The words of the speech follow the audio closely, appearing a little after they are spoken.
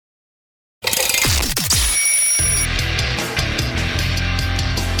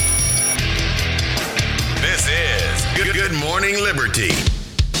Morning Liberty.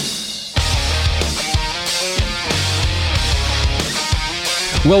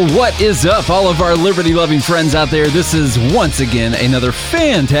 Well, what is up, all of our liberty-loving friends out there? This is once again another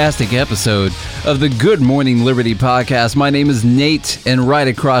fantastic episode of the Good Morning Liberty podcast. My name is Nate, and right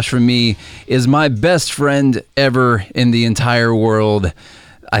across from me is my best friend ever in the entire world,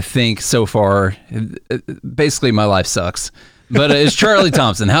 I think, so far. Basically, my life sucks. But it's Charlie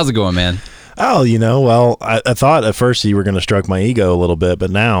Thompson. How's it going, man? Oh, well, I thought at first you were going to stroke my ego a little bit, but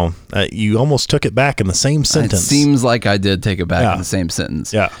now you almost took it back in the same sentence. It seems like I did take it back in the same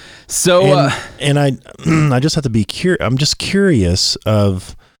sentence. Yeah. So, and I just have to be curious. I'm just curious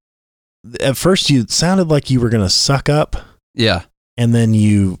of, at first you sounded like you were going to suck up. Yeah. And then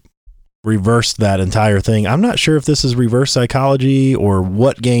you reversed that entire thing. I'm not sure if this is reverse psychology or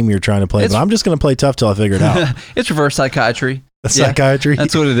what game you're trying to play, but I'm just going to play tough till I figure it out. It's reverse psychiatry. Psychiatry.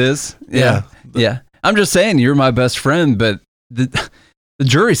 That's what it is. Yeah. I'm just saying you're my best friend, but the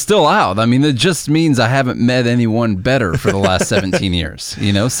jury's still out. I mean, it just means I haven't met anyone better for the last 17 years.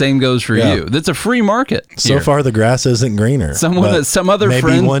 Same goes for you. That's a free market. So far, the grass isn't greener. Some other maybe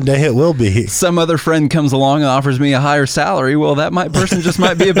friend, one day it will be. Some other friend comes along and offers me a higher salary. Well, person just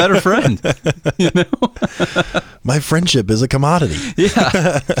might be a better friend. My friendship is a commodity.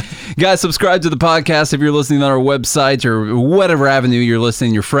 Yeah. Guys, subscribe to the podcast if you're listening on our website or whatever avenue you're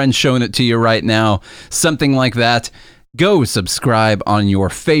listening. Your friend's showing it to you right now. Something like that. Go subscribe on your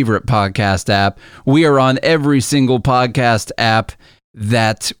favorite podcast app. We are on every single podcast app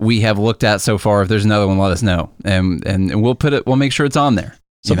that we have looked at so far. If there's another one, let us know. And we'll make sure it's on there.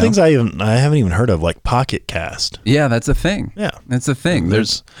 Some things I haven't even heard of, like Pocket Cast. Yeah, that's a thing. Yeah. That's a thing.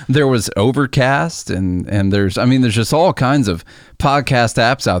 There was Overcast and there's just all kinds of podcast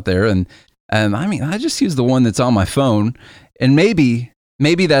apps out there. And I just use the one that's on my phone. And maybe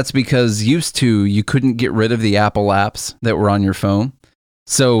that's because you couldn't get rid of the Apple apps that were on your phone.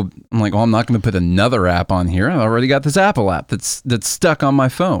 So I'm like, well, I'm not going to put another app on here. I already got this Apple app that's stuck on my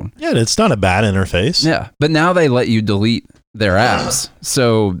phone. Yeah, it's not a bad interface. Yeah, but now they let you delete their apps.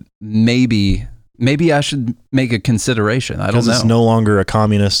 So maybe I should make a consideration. I don't know. Because it's no longer a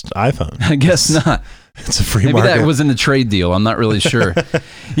communist iPhone. I guess not. It's a free Maybe market. that wasn't a trade deal. I'm not really sure.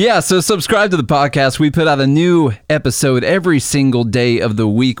 Yeah, so subscribe to the podcast. We put out a new episode every single day of the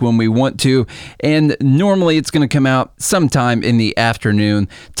week when we want to. And normally it's going to come out sometime in the afternoon,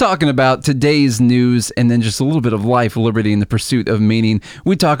 talking about today's news and then just a little bit of life, liberty, and the pursuit of meaning.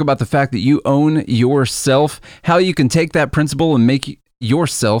 We talk about the fact that you own yourself, how you can take that principle and make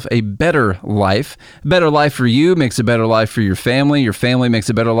yourself a better life. A better life for you makes a better life for your family makes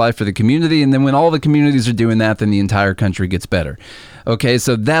a better life for the community, and then when all the communities are doing that, then the entire country gets better. Okay,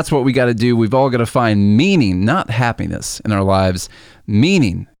 so that's what we got to do. We've all got to find meaning, not happiness, in our lives.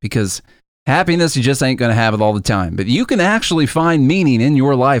 Meaning, because happiness, you just ain't going to have it all the time, but you can actually find meaning in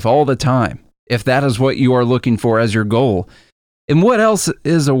your life all the time if that is what you are looking for as your goal. And what else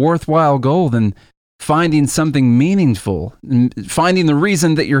is a worthwhile goal than finding something meaningful, finding the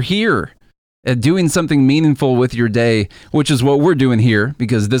reason that you're here, doing something meaningful with your day, which is what we're doing here,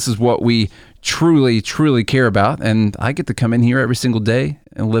 because this is what we truly, truly care about. And I get to come in here every single day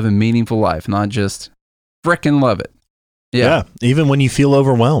and live a meaningful life, not just frickin' love it. Yeah. Even when you feel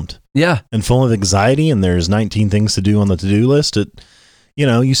overwhelmed. Yeah. And full of anxiety and there's 19 things to do on the to-do list,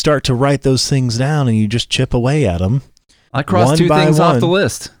 you start to write those things down and you just chip away at them. I crossed two things off the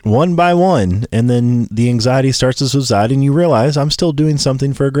list. One by one, and then the anxiety starts to subside, and you realize I'm still doing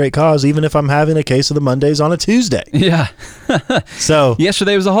something for a great cause, even if I'm having a case of the Mondays on a Tuesday. Yeah. So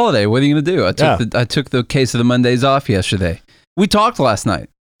yesterday was a holiday. What are you going to do? I took the case of the Mondays off yesterday. We talked last night.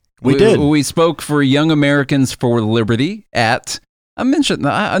 We did. We spoke for Young Americans for Liberty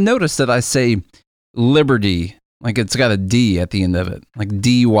I noticed that I say Liberty, like it's got a D at the end of it, like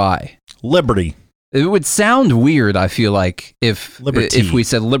D-Y. Liberty. It would sound weird, I feel like, if we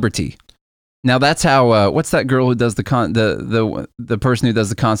said liberty. Now that's how. What's that girl who does the person who does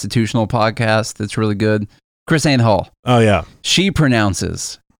the constitutional podcast? That's really good. Chris Ann Hall. Oh yeah. She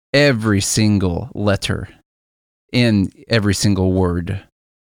pronounces every single letter in every single word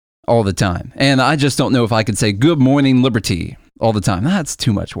all the time, and I just don't know if I could say "Good morning, Liberty" all the time. That's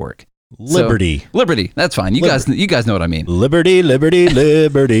too much work. Liberty. So, liberty. That's fine. You guys know what I mean. Liberty, liberty,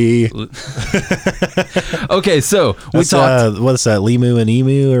 liberty. Okay, so we talked. What is that? Limu and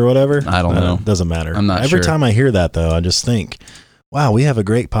emu or whatever? I don't know. Doesn't matter. I'm not sure. Every time I hear that, though, I just think, wow, we have a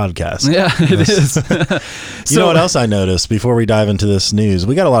great podcast. Yeah, it is. You know what else I noticed before we dive into this news?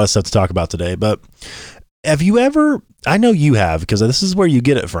 We got a lot of stuff to talk about today, but have you ever, I know you have, because this is where you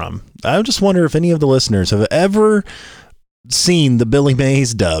get it from. I just wonder if any of the listeners have ever seen the Billy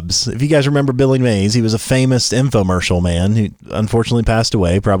Mays dubs. If you guys remember Billy Mays, he was a famous infomercial man who unfortunately passed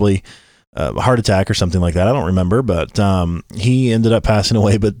away, probably a heart attack or something like that. I don't remember, but he ended up passing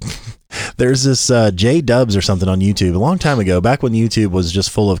away. But there's this J Dubs or something on YouTube a long time ago, back when YouTube was just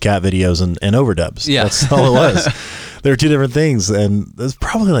full of cat videos and overdubs. Yeah. That's all it was. There are two different things, and it was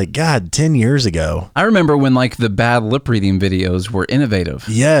probably like, 10 years ago. I remember when like the bad lip reading videos were innovative.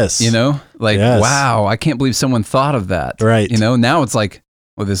 Yes. You know, like, wow, I can't believe someone thought of that. Right. You know, now it's like,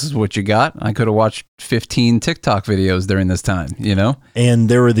 well, this is what you got. I could have watched 15 TikTok videos during this time, you know? And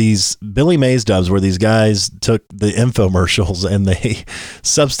there were these Billy Mays dubs where these guys took the infomercials and they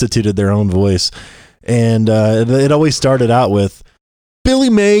substituted their own voice. And it always started out with,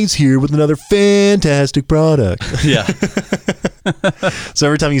 Billy Mays here with another fantastic product. Yeah. So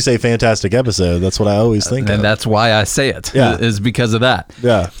every time you say fantastic episode, that's what I always think of. And that's why I say it, Yeah. is because of that.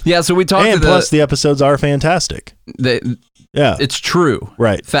 Yeah. Yeah, so we talked And plus the episodes are fantastic. Yeah. It's true.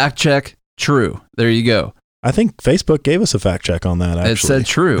 Right. Fact check, true. There you go. I think Facebook gave us a fact check on that, actually. It said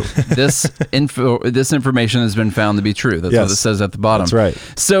true. This information has been found to be true. That's what it says at the bottom. That's right.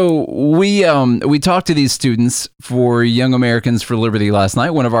 So we talked to these students for Young Americans for Liberty last night,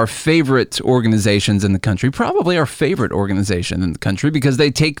 one of our favorite organizations in the country, probably our favorite organization in the country, because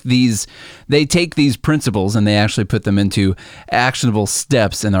they take these principles and they actually put them into actionable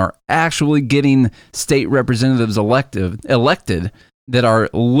steps and are actually getting state representatives elected that are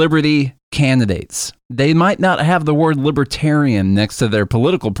liberty candidates. They might not have the word libertarian next to their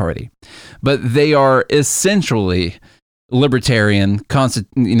political party, but they are essentially libertarian,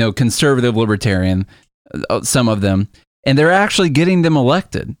 conservative libertarian, some of them, and they're actually getting them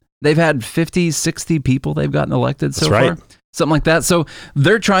elected. They've had 50, 60 people they've gotten elected so far. Something like that. So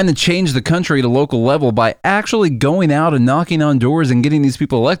they're trying to change the country at a local level by actually going out and knocking on doors and getting these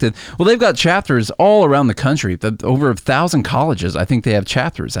people elected. Well, they've got chapters all around the country. Over 1,000 colleges, I think they have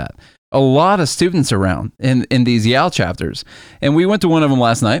chapters at. A lot of students around in these YAL chapters. And we went to one of them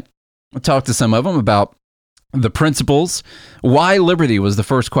last night. We talked to some of them about the principles. Why liberty was the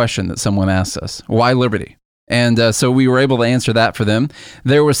first question that someone asked us. Why liberty? And so we were able to answer that for them.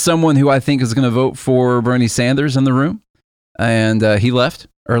 There was someone who I think is going to vote for Bernie Sanders in the room. And he left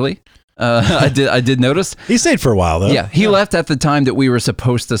early. I did notice. He stayed for a while, though. Yeah, he left at the time that we were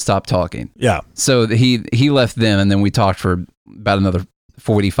supposed to stop talking. Yeah. So he left then, and then we talked for about another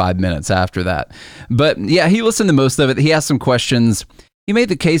 45 minutes after that. But yeah, he listened to most of it. He asked some questions. He made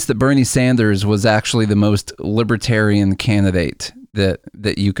the case that Bernie Sanders was actually the most libertarian candidate that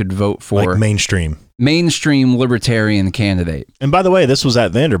you could vote for. Like mainstream libertarian candidate. And by the way, this was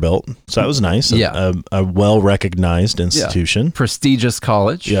at Vanderbilt, so that was nice. Yeah. A well-recognized institution. Yeah. Prestigious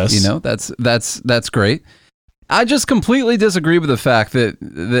college. Yes. You know, that's great. I just completely disagree with the fact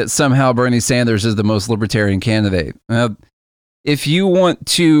that somehow Bernie Sanders is the most libertarian candidate. If you want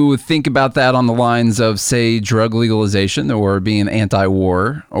to think about that on the lines of, say, drug legalization or being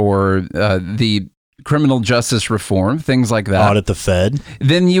anti-war or the criminal justice reform, things like that. Audit the Fed.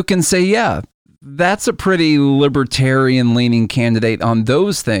 Then you can say, yeah, that's a pretty libertarian-leaning candidate on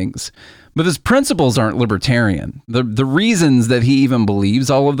those things. But his principles aren't libertarian. The reasons that he even believes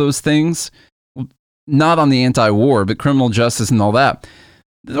all of those things, not on the anti-war, but criminal justice and all that,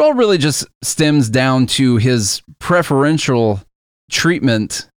 it all really just stems down to his preferential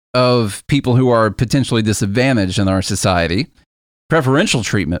treatment of people who are potentially disadvantaged in our society, preferential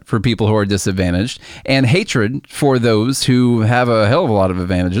treatment for people who are disadvantaged, and hatred for those who have a hell of a lot of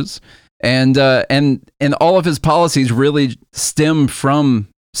advantages. And all of his policies really stem from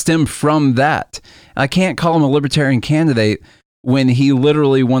that. I can't call him a libertarian candidate when he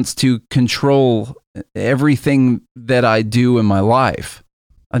literally wants to control everything that I do in my life.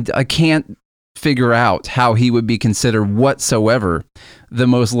 I can't figure out how he would be considered whatsoever the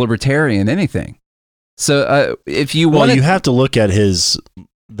most libertarian anything. So if you want, you have to look at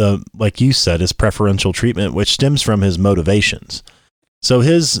like you said, his preferential treatment, which stems from his motivations. So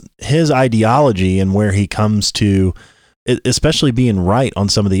his ideology and where he comes to, especially being right on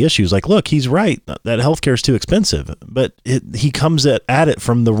some of the issues. Like, look, he's right that healthcare is too expensive, but he comes at it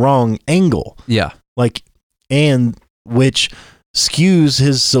from the wrong angle. Yeah, and which skews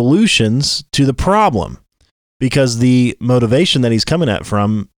his solutions to the problem, because the motivation that he's coming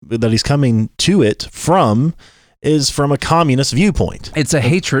to it from is from a communist viewpoint. It's a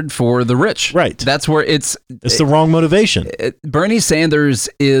hatred for the rich. Right. That's where it's the wrong motivation. Bernie Sanders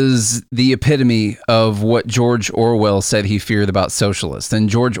is the epitome of what George Orwell said he feared about socialists. And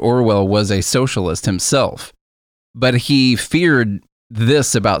George Orwell was a socialist himself, but he feared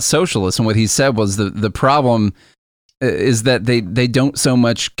this about socialists. And what he said was the problem is that they don't so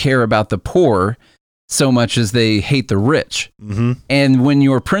much care about the poor so much as they hate the rich. Mm-hmm. And when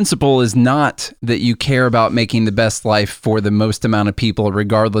your principle is not that you care about making the best life for the most amount of people,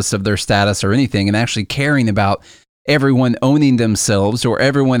 regardless of their status or anything, and actually caring about everyone owning themselves or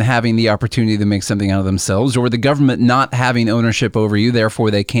everyone having the opportunity to make something out of themselves, or the government not having ownership over you,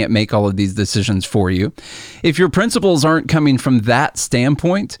 therefore they can't make all of these decisions for you. If your principles aren't coming from that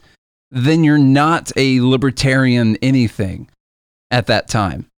standpoint, then you're not a libertarian anything at that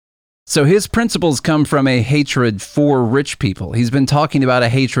time. So his principles come from a hatred for rich people. He's been talking about a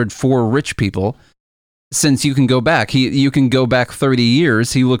hatred for rich people since you can go back. You can go back 30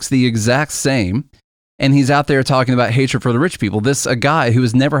 years. He looks the exact same. And he's out there talking about hatred for the rich people. A guy who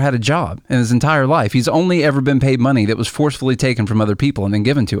has never had a job in his entire life. He's only ever been paid money that was forcefully taken from other people and then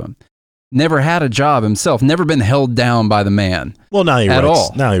given to him. Never had a job himself. Never been held down by the man. Well, now he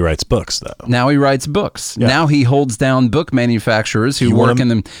all. writes books, though. Now he writes books. Yeah. Now he holds down book manufacturers who work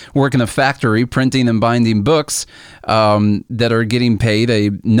in a factory printing and binding books that are getting paid a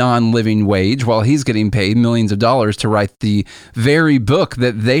non-living wage, while he's getting paid millions of dollars to write the very book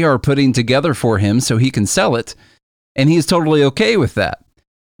that they are putting together for him so he can sell it. And he's totally okay with that.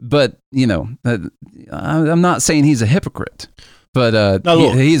 But, I'm not saying he's a hypocrite. But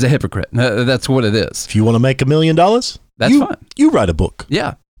he's a hypocrite. That's what it is. If you want to make $1 million, that's fine. You write a book.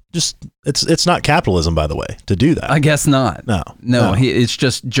 Yeah. Just it's not capitalism, by the way, to do that. I guess not. No. It's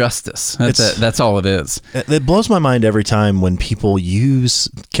just justice. That's all it is. It blows my mind every time when people use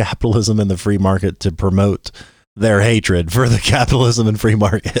capitalism and the free market to promote their hatred for the capitalism and free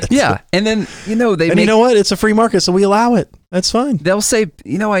market. Yeah. And then, you know what? It's a free market, so we allow it. That's fine. They'll say,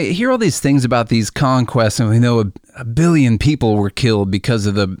 I hear all these things about these conquests, and we know a billion people were killed because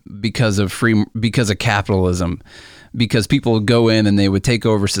of capitalism, because people would go in and they would take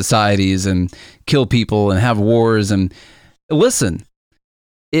over societies and kill people and have wars. And listen,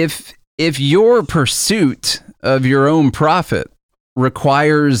 if your pursuit of your own profit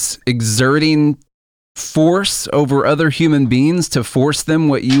requires exerting force over other human beings to force them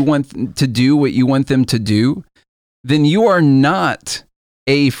what you want them to do, then you are not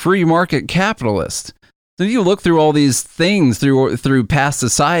a free market capitalist. So you look through all these things through past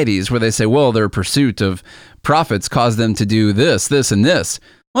societies where they say, well, their pursuit of profits caused them to do this, this, and this.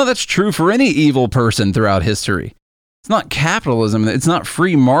 Well, that's true for any evil person throughout history. It's not capitalism. It's not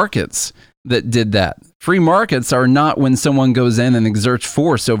free markets that did that. Free markets are not when someone goes in and exerts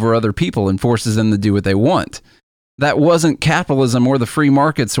force over other people and forces them to do what they want. That wasn't capitalism or the free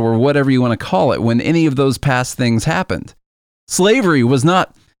markets or whatever you want to call it when any of those past things happened. Slavery was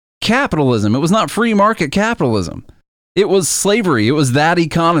not capitalism. It was not free market capitalism. It was slavery. It was that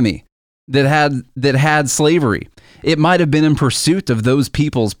economy that had slavery. It might have been in pursuit of those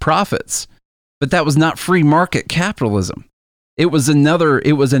people's profits, but that was not free market capitalism. It was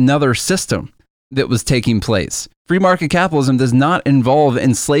another system that was taking place. Free market capitalism does not involve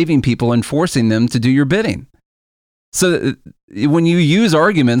enslaving people and forcing them to do your bidding. So when you use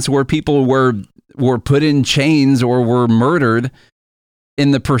arguments where people were put in chains or were murdered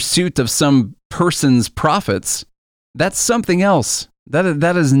in the pursuit of some person's profits, that's something else.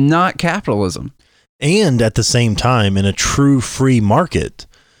 That is not capitalism. And at the same time, in a true free market,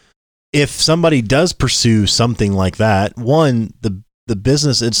 if somebody does pursue something like that, one, the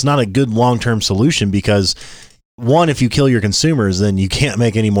business, it's not a good long-term solution because, one, if you kill your consumers, then you can't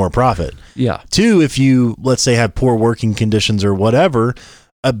make any more profit. Yeah. Two, if you, let's say, have poor working conditions or whatever,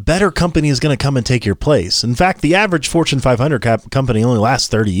 a better company is going to come and take your place. In fact, the average Fortune 500 company only lasts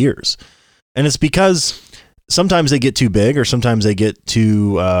 30 years. And it's because sometimes they get too big or sometimes they get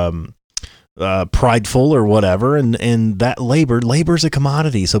too prideful or whatever. And that labor is a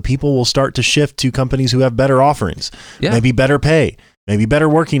commodity. So people will start to shift to companies who have better offerings, maybe better pay, maybe better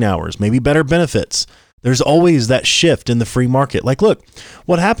working hours, maybe better benefits. There's always that shift in the free market. Like, look,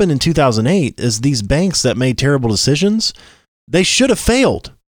 what happened in 2008 is these banks that made terrible decisions, they should have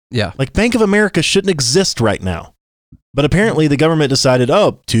failed. Yeah. Like Bank of America shouldn't exist right now. But apparently the government decided,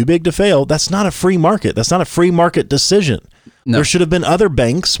 too big to fail. That's not a free market. That's not a free market decision. No. There should have been other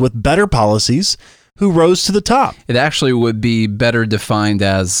banks with better policies who rose to the top. It actually would be better defined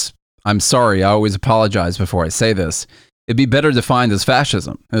as, I'm sorry, I always apologize before I say this. It'd be better defined as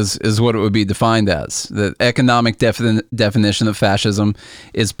fascism, is what it would be defined as. The economic definition of fascism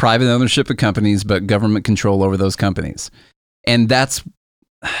is private ownership of companies, but government control over those companies. And that's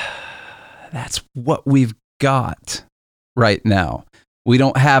what we've got right now. We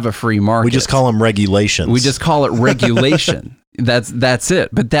don't have a free market. We just call them regulations. We just call it regulation. That's it.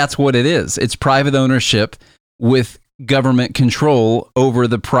 But that's what it is. It's private ownership with government control over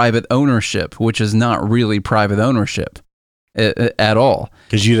the private ownership, which is not really private ownership. at all.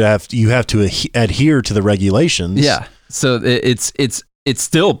 Because you have to adhere to the regulations. Yeah. So it's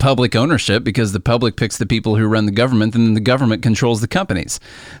still public ownership because the public picks the people who run the government, and then the government controls the companies.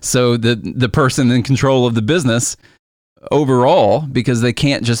 So the person in control of the business overall, because they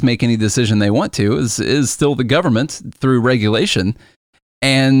can't just make any decision they want to, is still the government through regulation.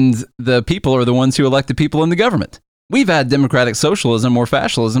 And the people are the ones who elect the people in the government. We've had democratic socialism or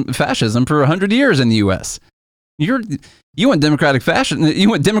fascism for 100 years in the U.S. You want democratic fascism. You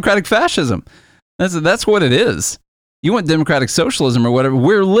want democratic fascism. That's what it is. You want democratic socialism or whatever.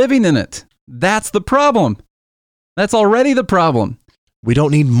 We're living in it. That's the problem. That's already the problem. We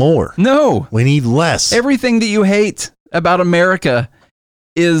don't need more. No. We need less. Everything that you hate about America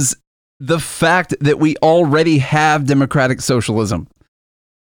is the fact that we already have democratic socialism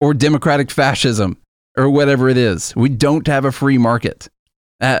or democratic fascism or whatever it is. We don't have a free market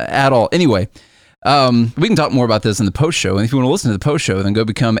at all. Anyway, we can talk more about this in the post show. And if you want to listen to the post show, then go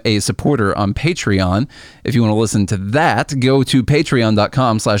become a supporter on Patreon. If you want to listen to that, go to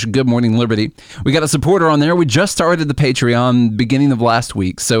patreon.com/goodmorningliberty. We got a supporter on there. We just started the Patreon beginning of last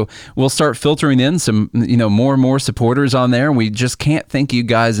week. So we'll start filtering in some, more and more supporters on there. We just can't thank you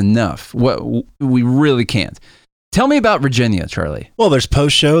guys enough. We really can't. Tell me about Virginia, Charlie. Well, there's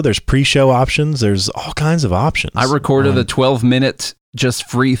post-show, there's pre-show options, there's all kinds of options. I recorded a 12-minute just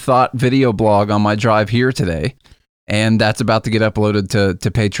free thought video blog on my drive here today, and that's about to get uploaded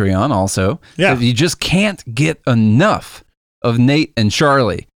to Patreon also. Yeah. You just can't get enough of Nate and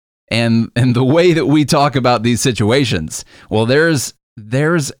Charlie and the way that we talk about these situations. Well, there's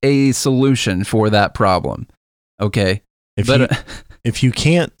a solution for that problem. Okay. If you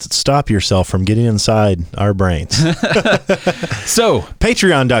can't stop yourself from getting inside our brains. So,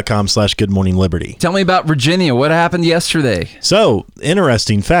 patreon.com/goodmorningliberty. Tell me about Virginia. What happened yesterday? So,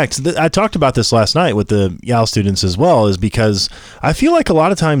 interesting fact. I talked about this last night with the YAL students as well, is because I feel like a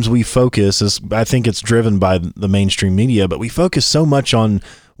lot of times we focus, I think it's driven by the mainstream media, but we focus so much on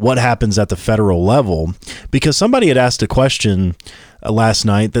what happens at the federal level, because somebody had asked a question last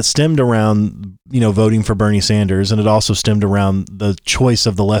night that stemmed around, voting for Bernie Sanders, and it also stemmed around the choice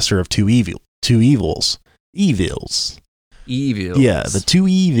of the lesser of two evils. Evils. Yeah, the two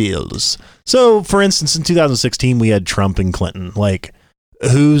evils. So, for instance, in 2016, we had Trump and Clinton. Like,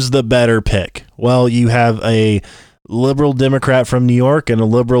 who's the better pick? Well, you have a liberal Democrat from New York and a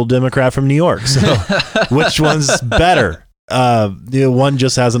liberal Democrat from New York. So, which one's better? One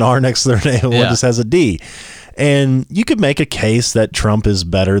just has an R next to their name, and one just has a D. And you could make a case that Trump is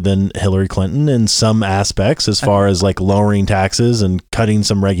better than Hillary Clinton in some aspects, as far as like lowering taxes and cutting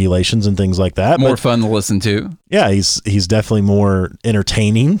some regulations and things like that. More fun to listen to. Yeah, he's definitely more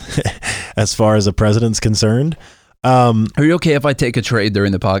entertaining as far as a president's concerned. Are you okay if I take a trade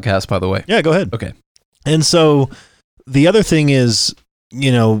during the podcast, by the way? Yeah, go ahead. Okay. And so the other thing is,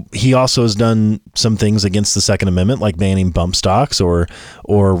 he also has done some things against the Second Amendment, like banning bump stocks or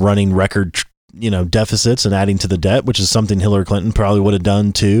running record deficits and adding to the debt, which is something Hillary Clinton probably would have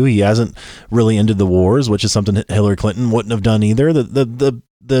done too. He hasn't really ended the wars, which is something Hillary Clinton wouldn't have done either.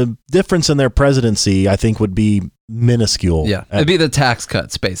 The difference in their presidency, I think, would be minuscule. Yeah, it'd be the tax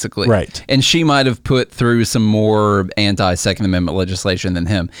cuts, basically. Right. And she might have put through some more anti-Second Amendment legislation than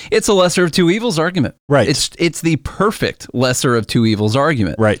him. It's a lesser of two evils argument. Right. It's the perfect lesser of two evils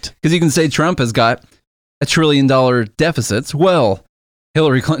argument. Right. Because you can say Trump has got $1 trillion deficits. Well,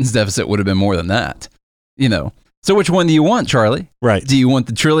 Hillary Clinton's deficit would have been more than that. So which one do you want, Charlie? Right. Do you want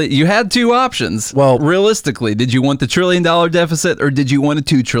the trillion? You had two options. Well, realistically, did you want the $1 trillion deficit or did you want a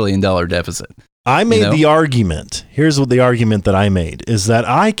 $2 trillion deficit? I made the argument. Here's what the argument that I made is that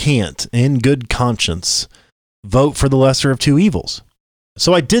I can't, in good conscience, vote for the lesser of two evils.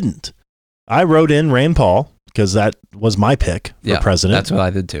 So I didn't. I wrote in Rand Paul because that was my pick for president. That's what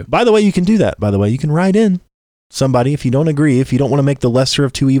I did too. By the way, you can do that. By the way, you can write in somebody if you don't agree, if you don't want to make the lesser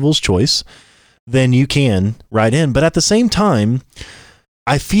of two evils choice, then you can write in. But at the same time,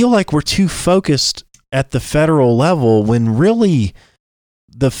 I feel like we're too focused at the federal level when really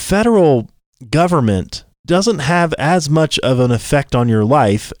the federal government doesn't have as much of an effect on your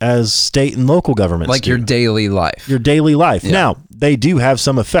life as state and local governments like do. Your daily life. Your daily life. Yeah. Now, they do have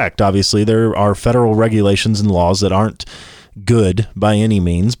some effect. Obviously, there are federal regulations and laws that aren't good by any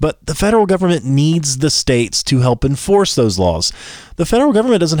means, but the federal government needs the states to help enforce those laws. The federal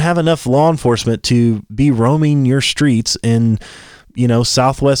government doesn't have enough law enforcement to be roaming your streets in,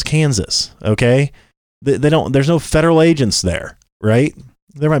 Southwest Kansas. Okay. They don't, there's no federal agents there, right?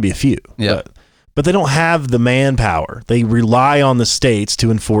 There might be a few, but they don't have the manpower. They rely on the states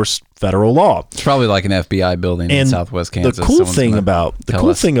to enforce federal law. It's probably like an FBI building in Southwest Kansas. The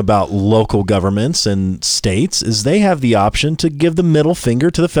cool thing about local governments and states is they have the option to give the middle finger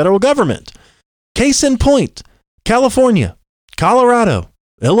to the federal government. Case in point, California, Colorado,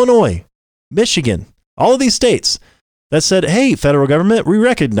 Illinois, Michigan, all of these states that said, hey, federal government, we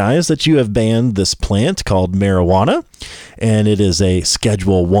recognize that you have banned this plant called marijuana, and it is a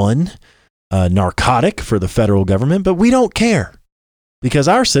Schedule 1 narcotic for the federal government, but we don't care because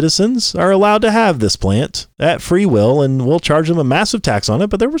our citizens are allowed to have this plant at free will, and we'll charge them a massive tax on it,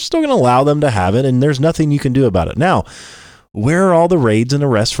 but we're still going to allow them to have it, and there's nothing you can do about it. Now, where are all the raids and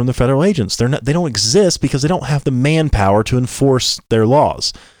arrests from the federal agents? They don't exist because they don't have the manpower to enforce their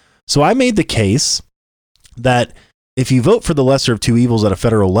laws. So I made the case that if you vote for the lesser of two evils at a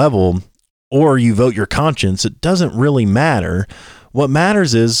federal level, or you vote your conscience, it doesn't really matter. What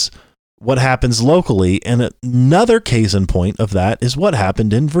matters is what happens locally. And another case in point of that is what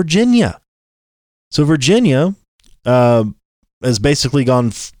happened in Virginia. So Virginia has basically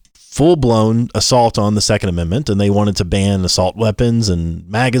gone full-blown assault on the Second Amendment, and they wanted to ban assault weapons and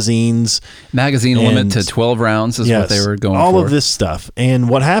magazines. Magazine limit to 12 rounds is what they were going for. All of this stuff. And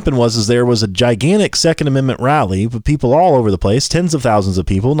what happened was there was a gigantic Second Amendment rally with people all over the place, tens of thousands of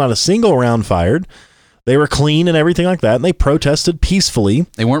people, not a single round fired. They were clean and everything like that, and they protested peacefully.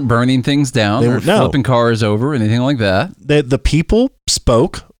 They weren't burning things down or flipping cars over, anything like that. The people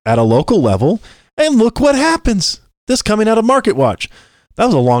spoke at a local level, and look what happens. This coming out of Market Watch. That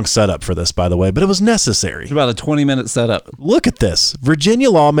was a long setup for this, by the way, but it was necessary. It's about a 20-minute setup. Look at this.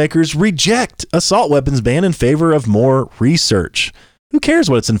 Virginia lawmakers reject assault weapons ban in favor of more research. Who cares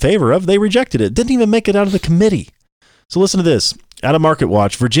what it's in favor of? They rejected it. Didn't even make it out of the committee. So listen to this. Out of Market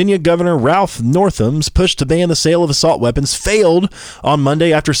Watch, Virginia Governor Ralph Northam's push to ban the sale of assault weapons failed on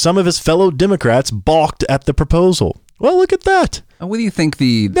Monday after some of his fellow Democrats balked at the proposal. Well, look at that. What do you think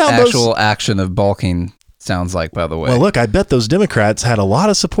the actual action of balking sounds like, by the way? Well, look, I bet those Democrats had a lot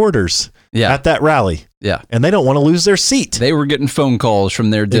of supporters at that rally. Yeah. And they don't want to lose their seat. They were getting phone calls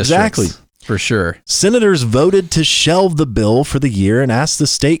from their districts. Exactly. For sure. Senators voted to shelve the bill for the year and asked the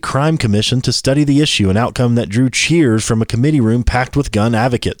State Crime Commission to study the issue, an outcome that drew cheers from a committee room packed with gun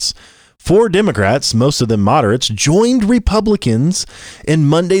advocates. 4 Democrats, most of them moderates, joined Republicans in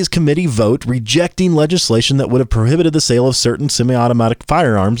Monday's committee vote rejecting legislation that would have prohibited the sale of certain semi-automatic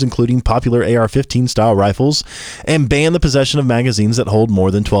firearms, including popular AR-15 style rifles, and banned the possession of magazines that hold more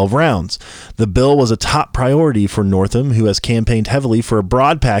than 12 rounds. The bill was a top priority for Northam, who has campaigned heavily for a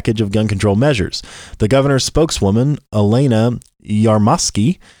broad package of gun control measures. The governor's spokeswoman, Elena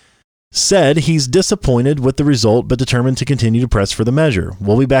Yarmosky, said he's disappointed with the result, but determined to continue to press for the measure.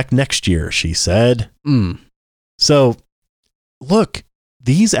 We'll be back next year, she said. So, look,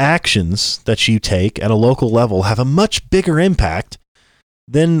 these actions that you take at a local level have a much bigger impact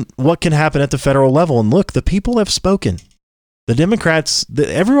than what can happen at the federal level. And look, the people have spoken. The Democrats,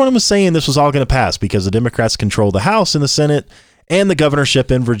 everyone was saying this was all going to pass because the Democrats control the House and the Senate and the governorship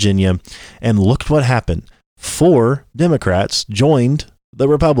in Virginia. And look what happened. 4 Democrats joined the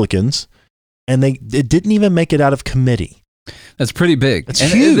Republicans, and it didn't even make it out of committee. That's pretty big. It's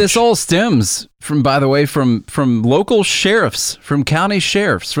huge. This all stems from, by the way, from local sheriffs, from county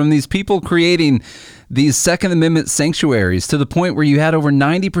sheriffs, from these people creating these Second Amendment sanctuaries to the point where you had over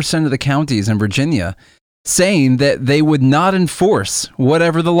 90% of the counties in Virginia saying that they would not enforce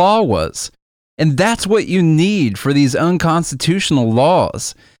whatever the law was. And that's what you need for these unconstitutional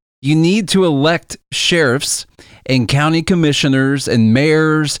laws. You need to elect sheriffs and county commissioners and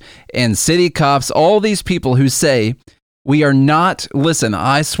mayors and city cops, all these people who say, we are not, listen,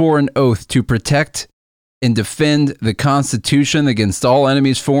 I swore an oath to protect and defend the Constitution against all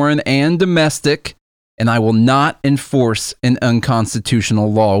enemies, foreign and domestic, and I will not enforce an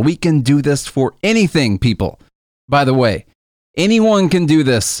unconstitutional law. We can do this for anything, people. By the way, anyone can do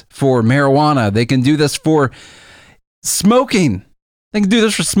this for marijuana. They can do this for smoking. They can do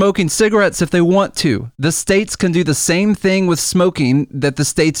this for smoking cigarettes if they want to. The states can do the same thing with smoking that the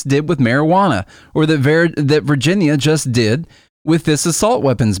states did with marijuana, or that Virginia just did with this assault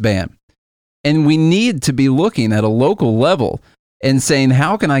weapons ban. And we need to be looking at a local level and saying,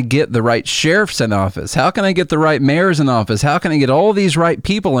 how can I get the right sheriffs in office? How can I get the right mayors in office? How can I get all these right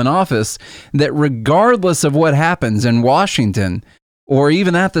people in office that regardless of what happens in Washington or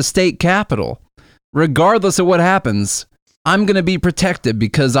even at the state capitol, regardless of what happens, I'm going to be protected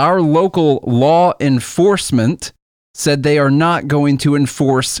because our local law enforcement said they are not going to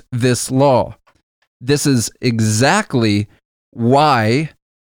enforce this law. This is exactly why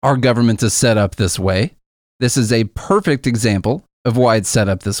our government is set up this way. This is a perfect example of why it's set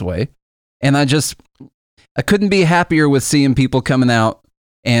up this way. And I couldn't be happier with seeing people coming out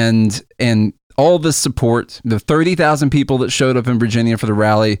and all this support, the 30,000 people that showed up in Virginia for the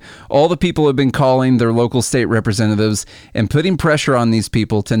rally, all the people have been calling their local state representatives and putting pressure on these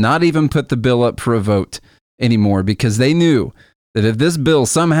people to not even put the bill up for a vote anymore, because they knew that if this bill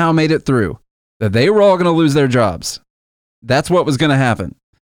somehow made it through, that they were all going to lose their jobs. That's what was going to happen.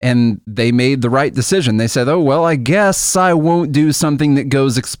 And they made the right decision. They said, oh, well, I guess I won't do something that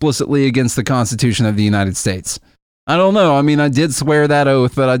goes explicitly against the Constitution of the United States. I don't know. I mean, I did swear that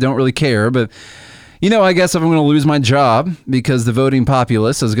oath, but I don't really care. But, I guess if I'm going to lose my job because the voting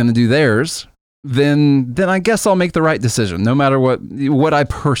populace is going to do theirs, then I guess I'll make the right decision, no matter what I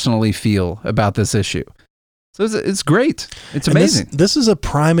personally feel about this issue. So it's great. It's amazing. This is a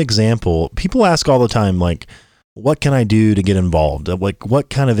prime example. People ask all the time, like, what can I do to get involved? Like, what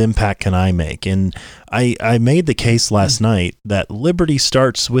kind of impact can I make? And I made the case last night that liberty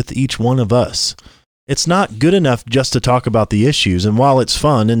starts with each one of us. It's not good enough just to talk about the issues. And while it's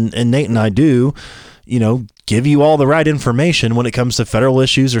fun, and Nate and I do, give you all the right information when it comes to federal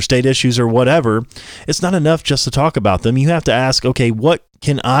issues or state issues or whatever, it's not enough just to talk about them. You have to ask, okay, what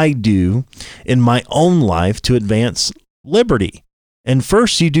can I do in my own life to advance liberty? And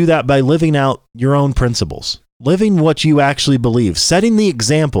first, you do that by living out your own principles, living what you actually believe, setting the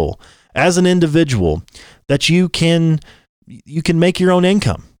example as an individual that you can make your own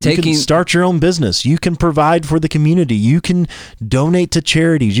income. You can start your own business. You can provide for the community. You can donate to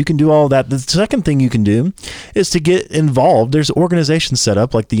charities. You can do all that. The second thing you can do is to get involved. There's organizations set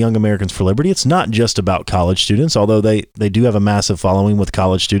up like the Young Americans for Liberty. It's not just about college students, although they do have a massive following with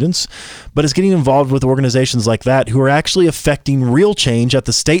college students, but it's getting involved with organizations like that who are actually affecting real change at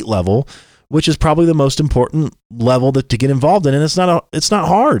the state level, which is probably the most important level to get involved in. And it's not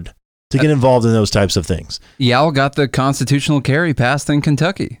hard to get involved in those types of things. Y'all got the constitutional carry passed in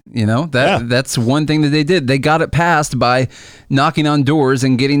Kentucky. That's one thing that they did. They got it passed by knocking on doors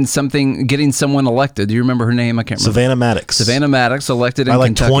and getting someone elected. Do you remember her name? I can't remember. Savannah Maddox elected in by like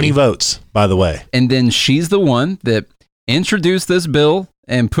Kentucky. 20 votes, by the way. And then she's the one that introduced this bill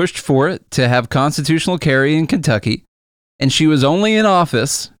and pushed for it to have constitutional carry in Kentucky. And she was only in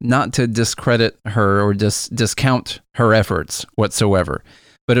office, not to discredit her or discount her efforts whatsoever,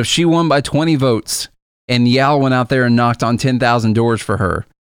 but if she won by 20 votes and Yal went out there and knocked on 10,000 doors for her,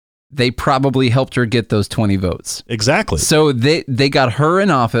 they probably helped her get those 20 votes. Exactly. So they got her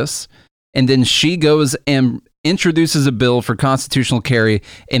in office, and then she goes and introduces a bill for constitutional carry,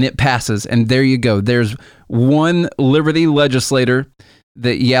 and it passes. And there you go. There's one Liberty legislator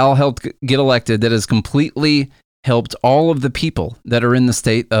that Yal helped get elected that has completely helped all of the people that are in the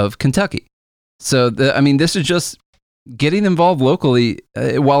state of Kentucky. So, this is just getting involved locally.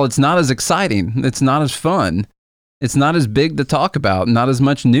 While it's not as exciting, it's not as fun, it's not as big to talk about, not as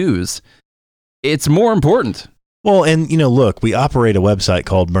much news, it's more important. Well, and look, we operate a website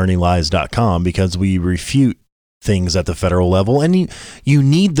called BernieLies.com because we refute things at the federal level, and you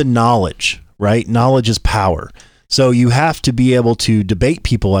need the knowledge, right? Knowledge is power. So you have to be able to debate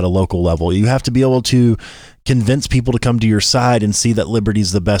people at a local level. You have to be able to convince people to come to your side and see that liberty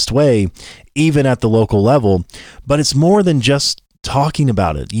is the best way, even at the local level. But it's more than just talking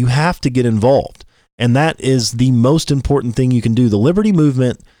about it. You have to get involved. And that is the most important thing you can do. The liberty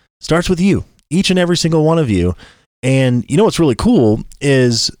movement starts with you, each and every single one of you. And what's really cool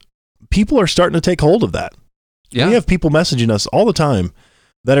is people are starting to take hold of that. Yeah. We have people messaging us all the time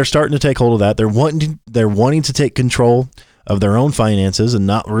that are starting to take hold of that. They're wanting to take control of their own finances and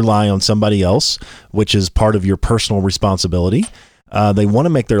not rely on somebody else, which is part of your personal responsibility. They want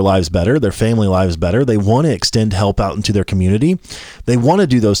to make their lives better, their family lives better. They want to extend help out into their community. They want to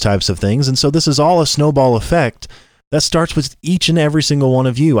do those types of things. And so this is all a snowball effect that starts with each and every single one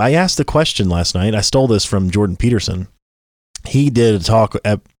of you. I asked the question last night. I stole this from Jordan Peterson. He did a talk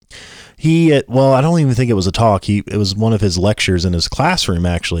I don't even think it was a talk. It was one of his lectures in his classroom,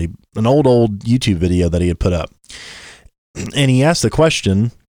 actually, an old YouTube video that he had put up. And he asked the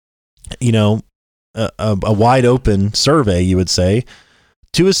question, a wide open survey, you would say,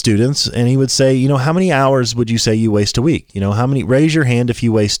 to his students. And he would say, how many hours would you say you waste a week? Raise your hand if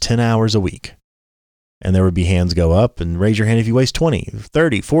you waste 10 hours a week. And there would be hands go up, and raise your hand if you waste 20,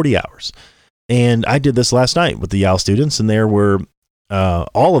 30, 40 hours. And I did this last night with the Yale students, and there were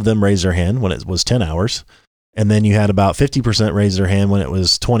all of them raised their hand when it was 10 hours. And then you had about 50% raise their hand when it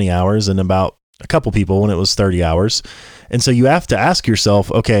was 20 hours, and about a couple people when it was 30 hours. And so you have to ask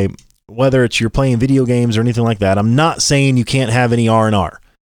yourself, okay, whether it's you're playing video games or anything like that, I'm not saying you can't have any R&R.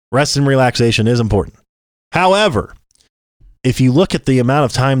 Rest and relaxation is important. However, if you look at the amount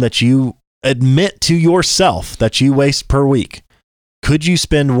of time that you admit to yourself that you waste per week, could you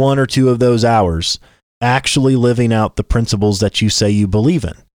spend 1 or 2 of those hours actually living out the principles that you say you believe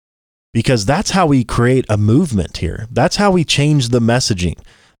in? Because that's how we create a movement here. That's how we change the messaging.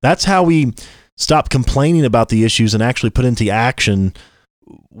 That's how we stop complaining about the issues and actually put into action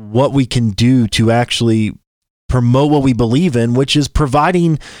what we can do to actually promote what we believe in, which is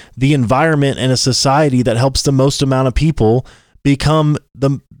providing the environment and a society that helps the most amount of people become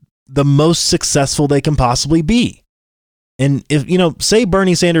the most successful they can possibly be. And if, say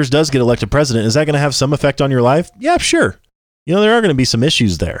Bernie Sanders does get elected president, is that going to have some effect on your life? Yeah, sure. There are going to be some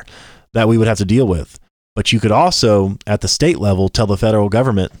issues there that we would have to deal with. But you could also, at the state level, tell the federal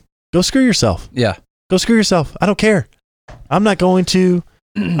government, go screw yourself. Yeah. Go screw yourself. I don't care. I'm not going to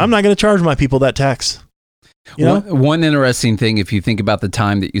charge my people that tax. One interesting thing, if you think about the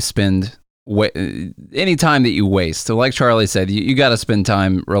time that you spend, any time that you waste, so like Charlie said, you got to spend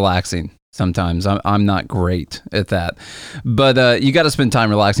time relaxing. Sometimes I'm not great at that, but you got to spend time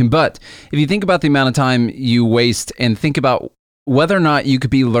relaxing. But if you think about the amount of time you waste and think about whether or not you could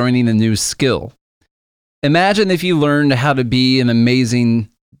be learning a new skill, imagine if you learned how to be an amazing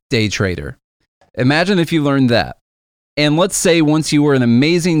day trader. Imagine if you learned that. And let's say once you were an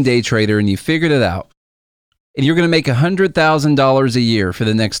amazing day trader and you figured it out, and you're going to make $100,000 a year for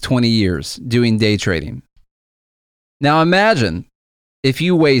the next 20 years doing day trading. Now imagine if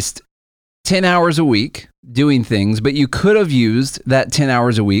you waste 10 hours a week doing things, but you could have used that 10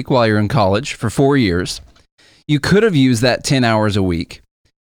 hours a week while you're in college for 4 years. You could have used that 10 hours a week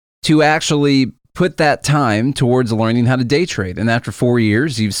to actually put that time towards learning how to day trade. And after 4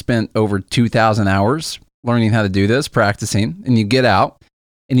 years, you've spent over 2,000 hours learning how to do this, practicing, and you get out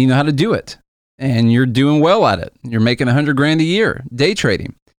and you know how to do it. And you're doing well at it. You're making $100,000 a year day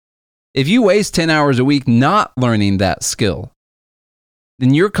trading. If you waste 10 hours a week not learning that skill,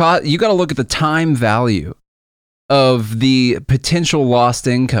 then you got to look at the time value of the potential lost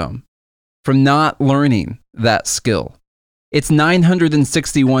income from not learning that skill. It's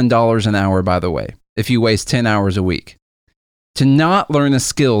 $961 an hour, by the way, if you waste 10 hours a week. To not learn a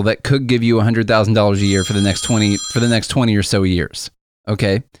skill that could give you $100,000 a year for the next 20 or so years.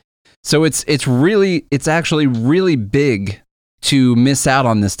 Okay? So it's actually really big to miss out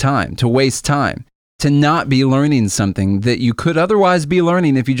on this time, to waste time, to not be learning something that you could otherwise be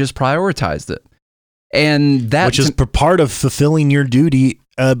learning if you just prioritized it. And that, which is part of fulfilling your duty,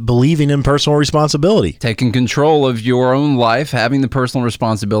 believing in personal responsibility. Taking control of your own life, having the personal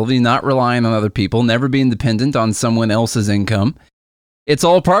responsibility, not relying on other people, never being dependent on someone else's income. It's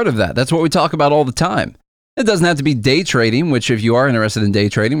all part of that. That's what we talk about all the time. It doesn't have to be day trading, which if you are interested in day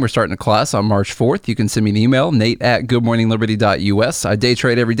trading, we're starting a class on March 4th. You can send me an email, nate@goodmorningliberty.us. I day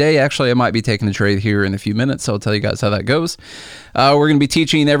trade every day. Actually, I might be taking a trade here in a few minutes, so I'll tell you guys how that goes. We're going to be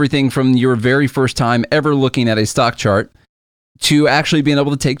teaching everything from your very first time ever looking at a stock chart to actually being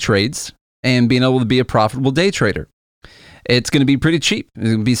able to take trades and being able to be a profitable day trader. It's going to be pretty cheap. It's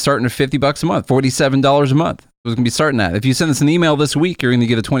going to be starting at $50 a month, $47 a month. It's going to be starting at. If you send us an email this week, you're going to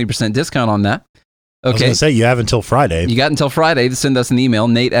get a 20% discount on that. Okay. I was going to say, you have until Friday. You got until Friday to send us an email,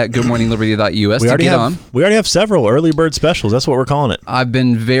 nate@goodmorningliberty.us, We already have several early bird specials. That's what we're calling it. I've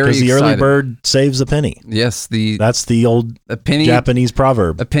been very excited. Because the early bird saves a penny. Yes. That's the old Japanese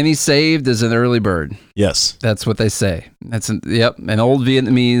proverb. A penny saved is an early bird. Yes. That's what they say. That's an old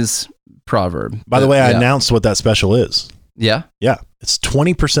Vietnamese proverb. By the way, I announced what that special is. Yeah? Yeah. It's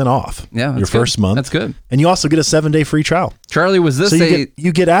 20% off your first month. That's good. And you also get a 7-day free trial. Charlie, was this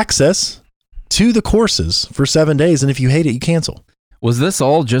you get access to the courses for 7 days, and if you hate it, you cancel. Was this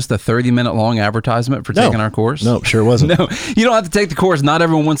all just a 30-minute long advertisement for taking our course? No, sure wasn't. No, you don't have to take the course. Not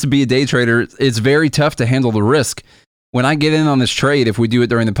everyone wants to be a day trader. It's very tough to handle the risk. When I get in on this trade, if we do it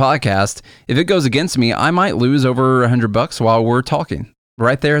during the podcast, if it goes against me, I might lose over $100 while we're talking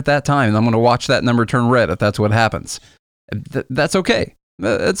right there at that time, and I'm going to watch that number turn red if that's what happens. That's okay.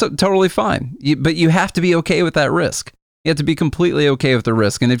 That's totally fine. But you have to be okay with that risk. You have to be completely okay with the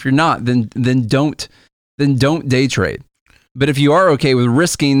risk. And if you're not, then don't day trade. But if you are okay with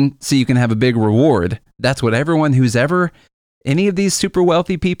risking so you can have a big reward, that's what everyone who's ever, any of these super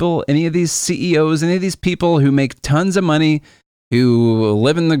wealthy people, any of these CEOs, any of these people who make tons of money, who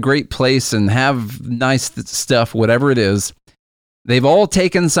live in the great place and have nice stuff, whatever it is, they've all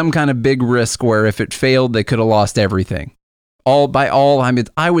taken some kind of big risk where if it failed, they could have lost everything.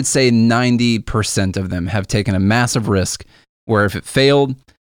 I would say 90% of them have taken a massive risk where if it failed,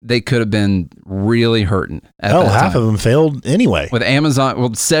 they could have been really hurting. Half of them failed anyway. With Amazon,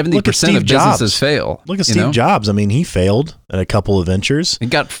 70% of businesses fail. Look at Steve Jobs. I mean, he failed at a couple of ventures. He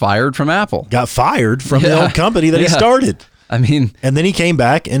got fired from Apple. Got fired from the old company that he started. I mean, and then he came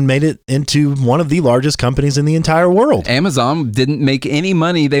back and made it into one of the largest companies in the entire world. Amazon didn't make any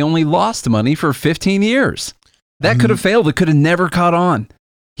money. They only lost money for 15 years. That could have failed. It could have never caught on.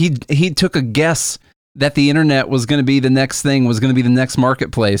 He took a guess that the internet was going to be the next thing, was going to be the next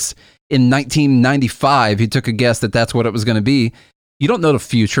marketplace. In 1995, he took a guess that that's what it was going to be. You don't know the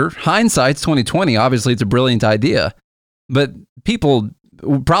future. Hindsight's 2020. Obviously, it's a brilliant idea. But people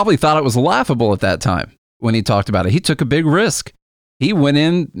probably thought it was laughable at that time when he talked about it. He took a big risk. He went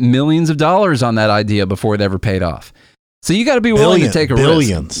in millions of dollars on that idea before it ever paid off. So you got to be willing to take a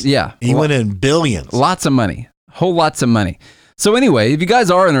billions. risk. Yeah. He went in billions. Lots of money. Whole lots of money. So anyway, if you guys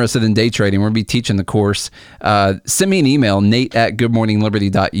are interested in day trading, we're going to be teaching the course. Send me an email,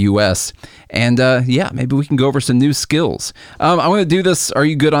 nate@goodmorningliberty.us. And maybe we can go over some new skills. I want to do this. Are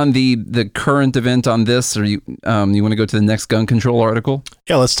you good on the current event on this? Or you want to go to the next gun control article?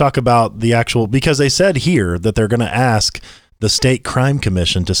 Yeah, let's talk about the actual, because they said here that they're going to ask the State Crime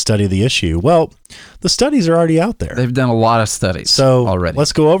Commission to study the issue. Well, the studies are already out there. They've done a lot of studies already.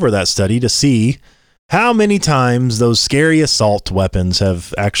 Let's go over that study to see how many times those scary assault weapons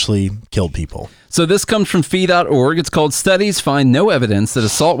have actually killed people. So this comes from fee.org. It's called Studies Find No Evidence That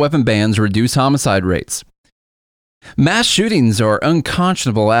Assault Weapon Bans Reduce Homicide Rates. Mass shootings are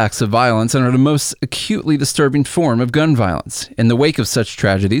unconscionable acts of violence and are the most acutely disturbing form of gun violence. In the wake of such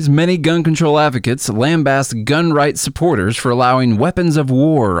tragedies, many gun control advocates lambast gun rights supporters for allowing weapons of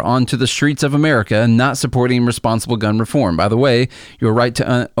war onto the streets of America and not supporting responsible gun reform. By the way, your right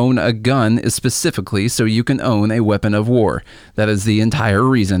to own a gun is specifically so you can own a weapon of war. That is the entire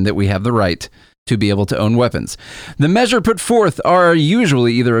reason that we have the right to be able to own weapons. The measure put forth are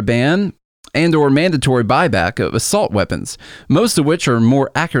usually either a ban and or mandatory buyback of assault weapons, most of which are more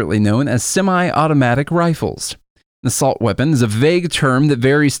accurately known as semi-automatic rifles. An assault weapon is a vague term that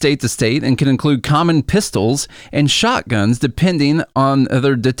varies state to state and can include common pistols and shotguns depending on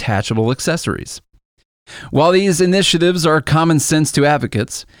other detachable accessories. While these initiatives are common sense to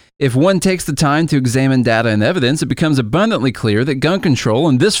advocates, if one takes the time to examine data and evidence, it becomes abundantly clear that gun control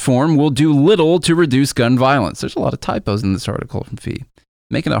in this form will do little to reduce gun violence. There's a lot of typos in this article from Fee,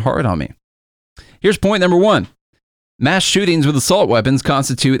 making it hard on me. Here's point number 1. Mass shootings with assault weapons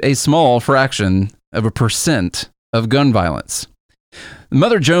constitute a small fraction of a percent of gun violence. The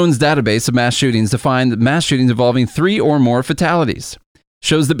Mother Jones database of mass shootings defined mass shootings involving 3 or more fatalities.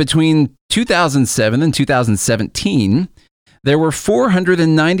 Shows that between 2007 and 2017, there were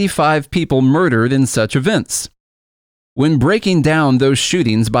 495 people murdered in such events. When breaking down those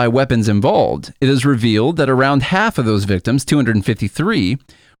shootings by weapons involved, it is revealed that around half of those victims, 253,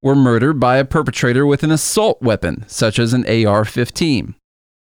 were murdered by a perpetrator with an assault weapon, such as an AR-15.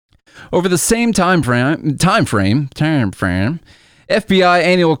 Over the same time frame, FBI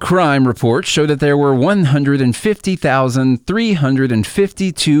annual crime reports show that there were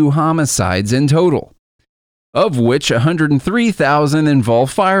 150,352 homicides in total, of which 103,000 involve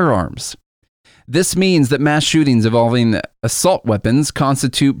firearms. This means that mass shootings involving assault weapons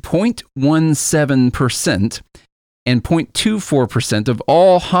constitute 0.17% and 0.24% of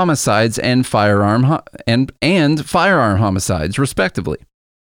all homicides and firearm homicides, respectively.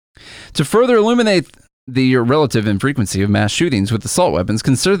 To further illuminate the relative infrequency of mass shootings with assault weapons,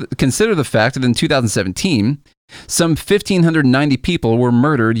 consider the fact that in 2017, some 1,590 people were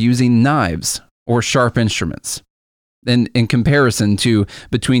murdered using knives or sharp instruments. In comparison to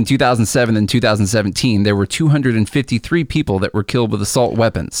between 2007 and 2017, there were 253 people that were killed with assault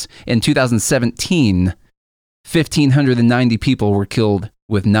weapons. In 2017, 1,590 people were killed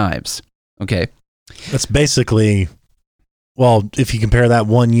with knives. Okay. That's basically, well, if you compare that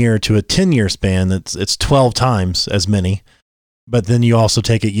 1 year to a 10-year span, it's 12 times as many. But then you also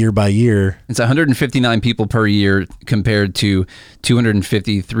take it year by year. It's 159 people per year compared to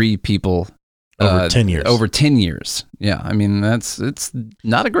 253 people over 10 years. Over 10 years. Yeah, I mean, it's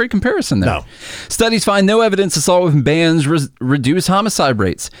not a great comparison there. No. Studies find no evidence assault weapon bans reduce homicide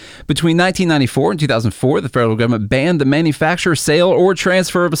rates. Between 1994 and 2004, the federal government banned the manufacture, sale, or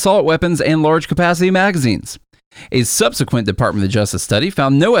transfer of assault weapons and large capacity magazines. A subsequent Department of Justice study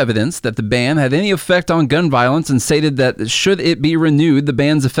found no evidence that the ban had any effect on gun violence and stated that should it be renewed, the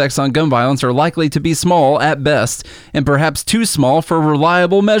ban's effects on gun violence are likely to be small at best and perhaps too small for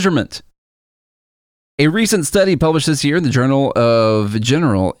reliable measurement. A recent study published this year in the Journal of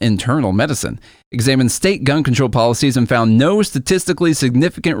General Internal Medicine examined state gun control policies and found no statistically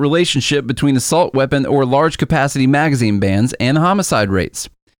significant relationship between assault weapon or large capacity magazine bans and homicide rates.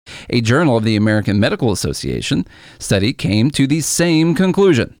 A Journal of the American Medical Association study came to the same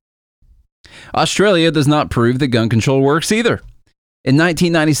conclusion. Australia does not prove that gun control works either. In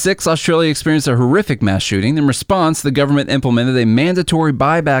 1996, Australia experienced a horrific mass shooting. In response, the government implemented a mandatory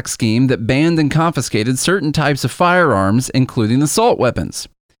buyback scheme that banned and confiscated certain types of firearms, including assault weapons.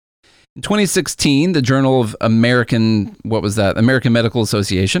 In 2016, the Journal of American Medical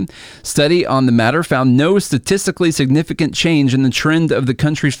Association study on the matter found no statistically significant change in the trend of the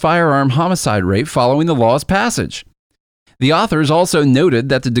country's firearm homicide rate following the law's passage. The authors also noted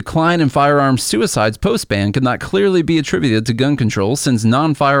that the decline in firearm suicides post-ban could not clearly be attributed to gun control, since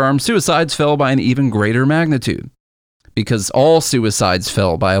non-firearm suicides fell by an even greater magnitude. Because all suicides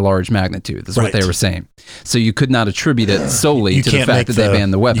fell by a large magnitude. That's what they were saying. So you could not attribute it solely to the fact that they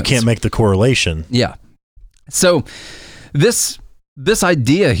banned the weapons. You can't make the correlation. Yeah. So this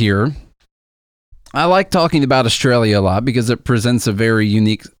idea here, I like talking about Australia a lot because it presents a very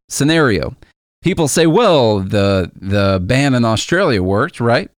unique scenario. People say, well, the ban in Australia worked,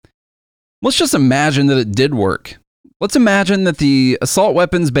 right? Let's just imagine that it did work. Let's imagine that the assault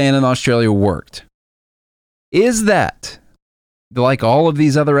weapons ban in Australia worked. Is that, like all of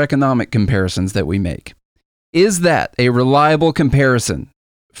these other economic comparisons that we make, is that a reliable comparison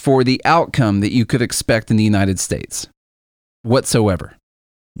for the outcome that you could expect in the United States whatsoever?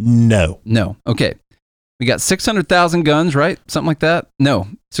 No. Okay. We got 600,000 guns, right? Something like that? No,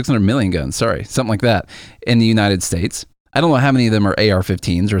 600 million guns, sorry. Something like that in the United States. I don't know how many of them are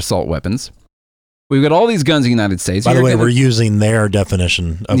AR-15s or assault weapons. We've got all these guns in the United States. By the way, we're using their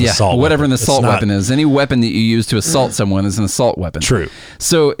definition of assault weapon. Whatever an assault weapon is. Any weapon that you use to assault someone is an assault weapon. True.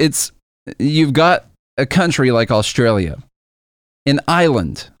 So you've got a country like Australia, an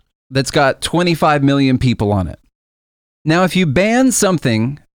island that's got 25 million people on it. Now, if you ban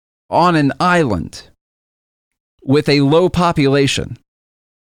something on an island with a low population,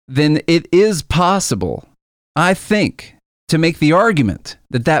 then it is possible, I think, to make the argument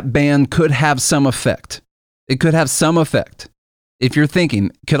that that ban could have some effect. It could have some effect. If you're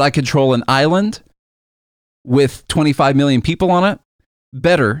thinking, could I control an island with 25 million people on it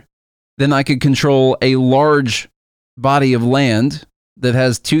better than I could control a large body of land that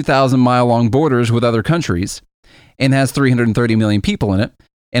has 2,000-mile-long borders with other countries and has 330 million people in it,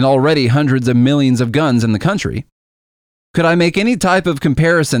 and already hundreds of millions of guns in the country? Could I make any type of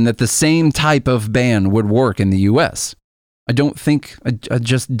comparison that the same type of ban would work in the U.S.? I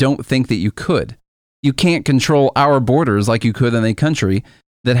just don't think that you could. You can't control our borders like you could in a country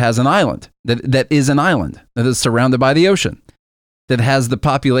that has an island, that is an island, that is surrounded by the ocean, that has the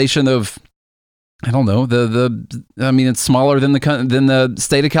population of, I don't know, it's smaller than the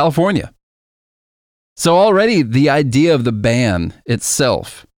state of California. So already the idea of the ban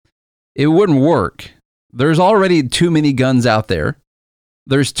itself, it wouldn't work. There's already too many guns out there.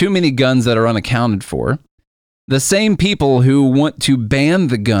 There's too many guns that are unaccounted for. The same people who want to ban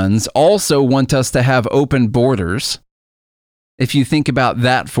the guns also want us to have open borders, if you think about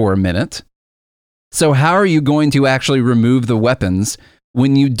that for a minute. So how are you going to actually remove the weapons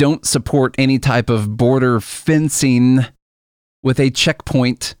when you don't support any type of border fencing with a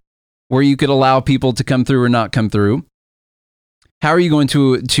checkpoint where you could allow people to come through or not come through? How are you going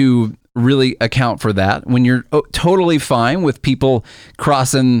to really account for that when you're totally fine with people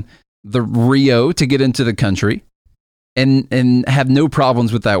crossing the Rio to get into the country and have no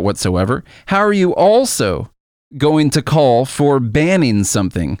problems with that whatsoever? How are you also going to call for banning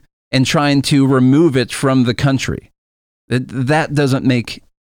something and trying to remove it from the country? That doesn't make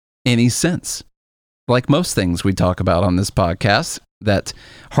any sense. Like most things we talk about on this podcast that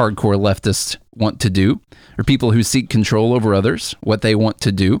hardcore leftists want to do, or people who seek control over others, what they want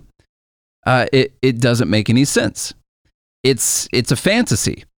to do, it doesn't make any sense. It's a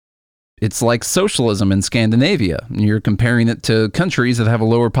fantasy. It's like socialism in Scandinavia. You're comparing it to countries that have a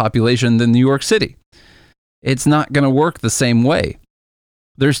lower population than New York City. It's not going to work the same way.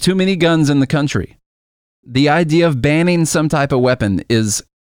 There's too many guns in the country. The idea of banning some type of weapon is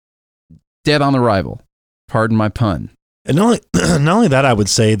dead on arrival. Pardon my pun. And not only that, I would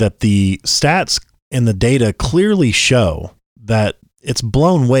say that the stats and the data clearly show that it's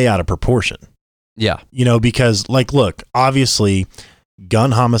blown way out of proportion. Yeah. Because look, obviously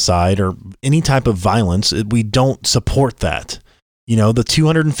gun homicide or any type of violence, we don't support that. The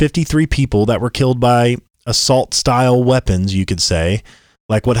 253 people that were killed by assault style weapons, you could say,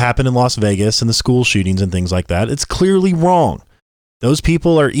 like what happened in Las Vegas and the school shootings and things like that. It's clearly wrong. Those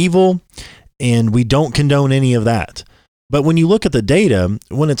people are evil and we don't condone any of that. But when you look at the data,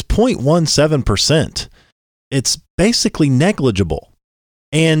 when it's 0.17%, it's basically negligible.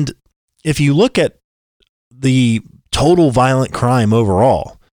 And if you look at the total violent crime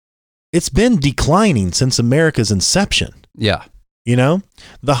overall, it's been declining since America's inception. Yeah.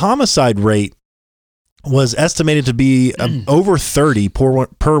 The homicide rate was estimated to be over 30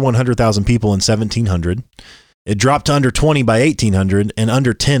 per 100,000 people in 1700. It dropped to under 20 by 1800 and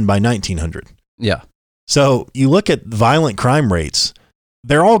under 10 by 1900. Yeah. So you look at violent crime rates,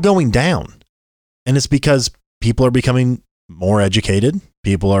 they're all going down. And it's because people are becoming more educated.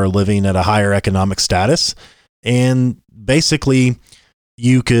 People are living at a higher economic status. And basically,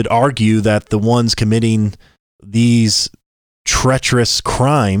 you could argue that the ones committing these treacherous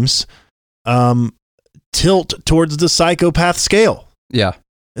crimes tilt towards the psychopath scale. Yeah.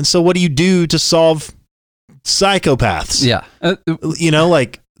 And so what do you do to solve psychopaths? Yeah.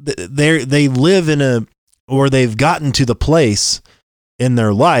 Like they live or they've gotten to the place in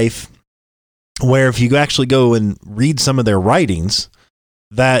their life where if you actually go and read some of their writings,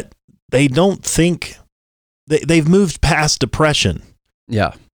 that they don't think they've moved past depression.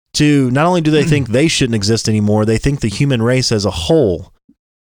 Yeah. To not only do they think they shouldn't exist anymore, they think the human race as a whole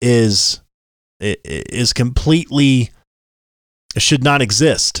is completely should not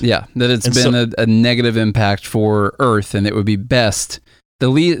exist. Yeah, that it's been a negative impact for Earth, and it would be best the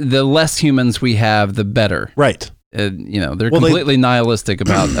less humans we have, the better. Right. They're completely nihilistic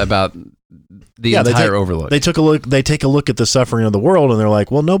about the entire overlook. They take a look at the suffering of the world, and they're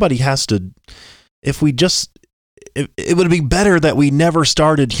like, well, nobody has to. If we just, it would be better that we never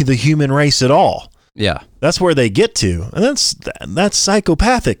started the human race at all. Yeah, that's where they get to, and that's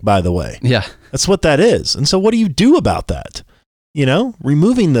psychopathic, by the way. Yeah, that's what that is. And so, what do you do about that?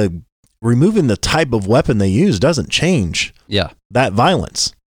 Removing the type of weapon they use doesn't change. Yeah, that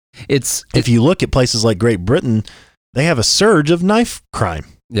violence. If you look at places like Great Britain, they have a surge of knife crime.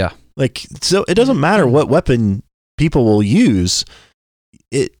 Yeah, so it doesn't matter what weapon people will use.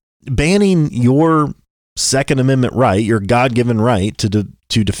 Banning your Second Amendment right, your God-given right to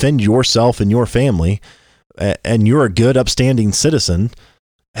defend yourself and your family, and you're a good, upstanding citizen,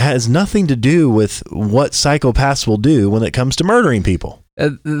 has nothing to do with what psychopaths will do when it comes to murdering people.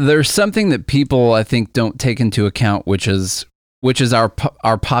 There's something that people, I think, don't take into account, which is our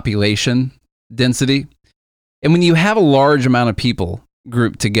population density. And when you have a large amount of people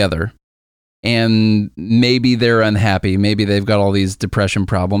grouped together, and maybe they're unhappy, maybe they've got all these depression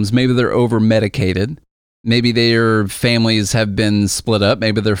problems, maybe they're over-medicated, maybe their families have been split up,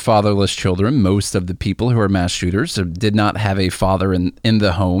 maybe they're fatherless children. Most of the people who are mass shooters did not have a father in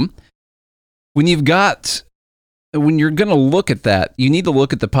the home. When you're going to look at that, you need to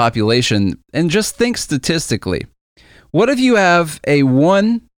look at the population and just think statistically. What if you have a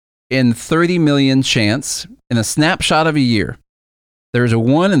 1 in 30 million chance in a snapshot of a year? There's a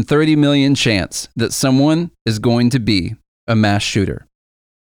 1 in 30 million chance that someone is going to be a mass shooter.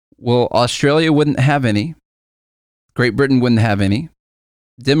 Well, Australia wouldn't have any. Great Britain wouldn't have any.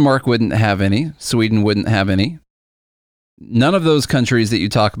 Denmark wouldn't have any. Sweden wouldn't have any. None of those countries that you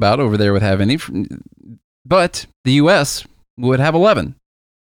talk about over there would have any. But the U.S. would have 11.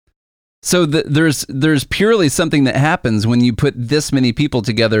 So there's purely something that happens when you put this many people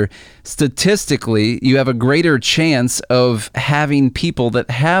together. Statistically, you have a greater chance of having people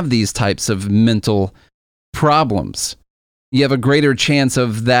that have these types of mental problems. You have a greater chance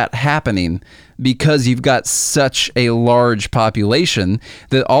of that happening because you've got such a large population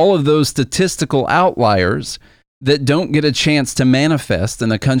that all of those statistical outliers that don't get a chance to manifest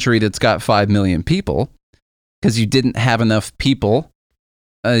in a country that's got 5 million people because you didn't have enough people.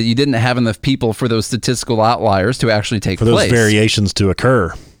 You didn't have enough people for those statistical outliers to actually take place. For those variations to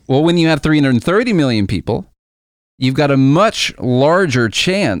occur. Well, when you have 330 million people, you've got a much larger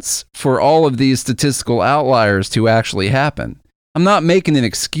chance for all of these statistical outliers to actually happen. I'm not making an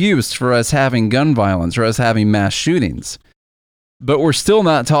excuse for us having gun violence or us having mass shootings, but we're still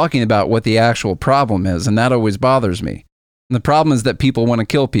not talking about what the actual problem is, and that always bothers me. And the problem is that people want to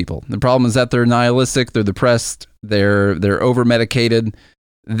kill people. The problem is that they're nihilistic, they're depressed, they're over-medicated.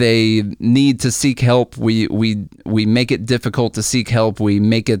 They need to seek help. We make it difficult to seek help. We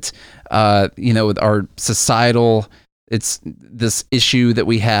make it, our societal, it's this issue that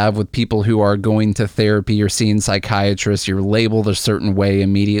we have with people who are going to therapy or seeing psychiatrists. You're labeled a certain way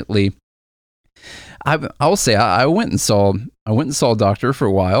immediately. I'll say I went and saw a doctor for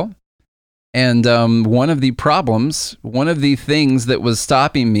a while. And one of the things that was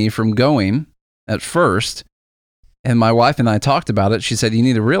stopping me from going at first, and my wife and I talked about it. She said, you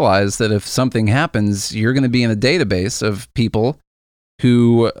need to realize that if something happens, you're going to be in a database of people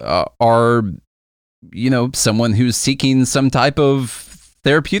who are, someone who's seeking some type of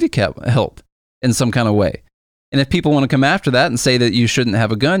therapeutic help in some kind of way. And if people want to come after that and say that you shouldn't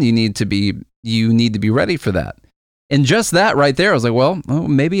have a gun, you need to be ready for that. And just that right there, I was like, well,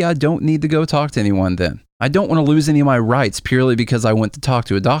 maybe I don't need to go talk to anyone then. I don't want to lose any of my rights purely because I went to talk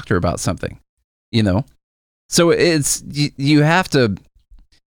to a doctor about something. So it's you have to.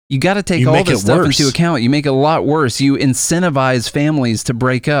 You got to take all this stuff into account. You make it a lot worse. You incentivize families to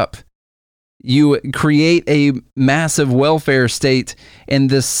break up. You create a massive welfare state and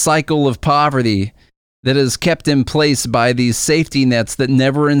this cycle of poverty that is kept in place by these safety nets that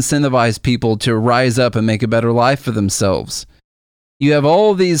never incentivize people to rise up and make a better life for themselves. You have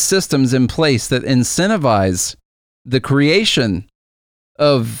all these systems in place that incentivize the creation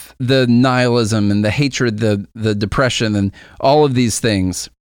of the nihilism and the hatred, the depression, and all of these things.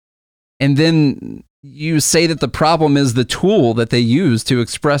 And then you say that the problem is the tool that they use to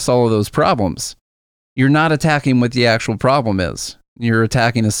express all of those problems. You're not attacking what the actual problem is. You're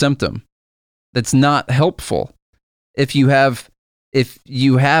attacking a symptom. That's not helpful. If you have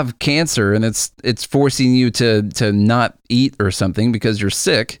cancer and it's forcing you to not eat or something because you're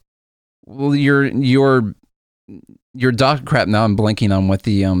sick, well, your doctor crap. Now I'm blanking on what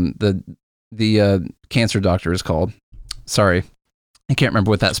the cancer doctor is called. Sorry. I can't remember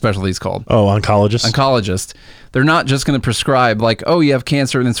what that specialty is called. Oh, oncologist. Oncologist. They're not just going to prescribe like, oh, you have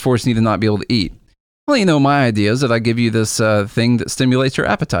cancer and it's forcing you to not be able to eat. Well, my idea is that I give you this thing that stimulates your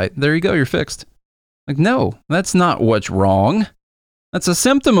appetite. There you go. You're fixed. Like, no, that's not what's wrong. That's a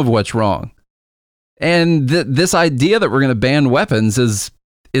symptom of what's wrong. And this idea that we're going to ban weapons is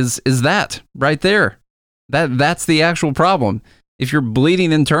that right there. That's the actual problem. If you're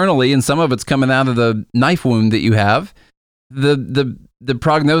bleeding internally and some of it's coming out of the knife wound that you have, the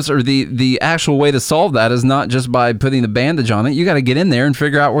prognosis or the actual way to solve that is not just by putting a bandage on it. You got to get in there and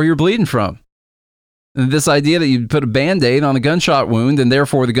figure out where you're bleeding from. And this idea that you put a Band-Aid on a gunshot wound and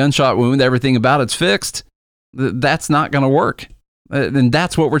therefore the gunshot wound, everything about it's fixed, that's not going to work. And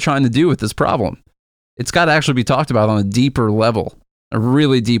that's what we're trying to do with this problem. It's got to actually be talked about on a deeper level, a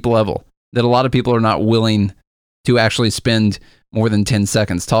really deep level that a lot of people are not willing to actually spend more than 10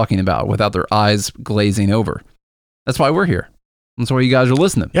 seconds talking about without their eyes glazing over. That's why we're here. That's why you guys are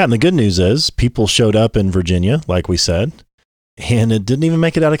listening. Yeah, and the good news is people showed up in Virginia, like we said, and it didn't even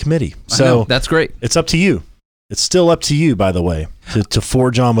make it out of committee. So that's great. It's up to you. It's still up to you, by the way, to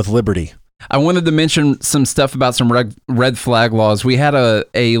forge on with liberty. I wanted to mention some stuff about some red flag laws. We had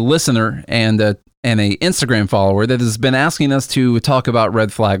a listener and an Instagram follower that has been asking us to talk about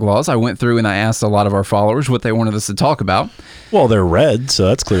red flag laws. I went through and I asked a lot of our followers what they wanted us to talk about. Well, they're red, so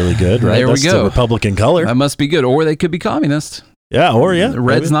that's clearly good, right? There we go. The Republican color. That must be good. Or they could be communist. Yeah,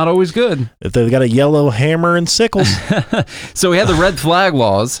 Red's maybe not always good. If they've got a yellow hammer and sickles. So we have the red flag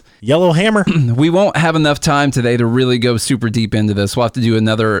laws. Yellow hammer. We won't have enough time today to really go super deep into this. We'll have to do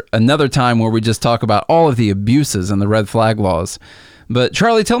another time where we just talk about all of the abuses and the red flag laws. But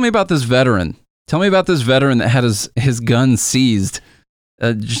Charlie, tell me about this veteran. Tell me about this veteran that had his gun seized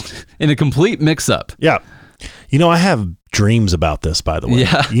in a complete mix-up. Yeah. I have dreams about this, by the way.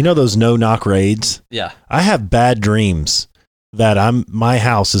 Yeah. Those no-knock raids? Yeah. I have bad dreams that my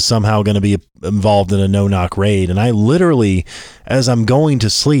house is somehow going to be involved in a no-knock raid. And I literally, as I'm going to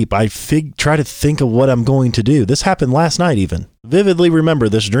sleep, I try to think of what I'm going to do. This happened last night even. Vividly remember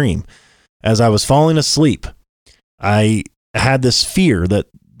this dream. As I was falling asleep, I had this fear that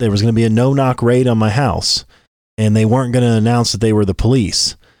there was going to be a no-knock raid on my house, and they weren't going to announce that they were the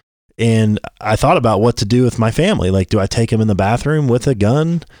police. And I thought about what to do with my family. Like, do I take them in the bathroom with a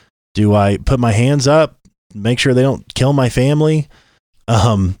gun? Do I put my hands up, make sure they don't kill my family?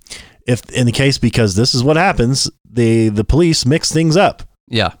 If in the case, because this is what happens, the police mix things up.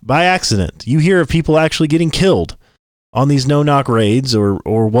 Yeah. By accident. You hear of people actually getting killed on these no-knock raids or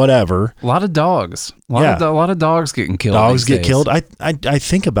whatever. A lot of dogs. A lot of dogs getting killed. Dogs get killed. I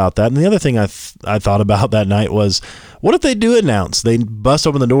think about that. And the other thing I thought about that night was, what if they do announce? They bust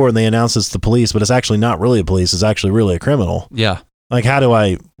open the door and they announce it's the police, but it's actually not really a police. It's actually really a criminal. Yeah. Like, how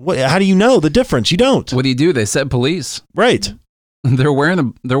do you know the difference? You don't. What do? They said police. Right. They're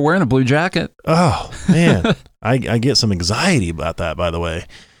wearing a blue jacket. Oh, man. I get some anxiety about that, by the way.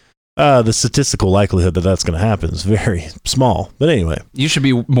 The statistical likelihood that that's going to happen is very small. But anyway. You should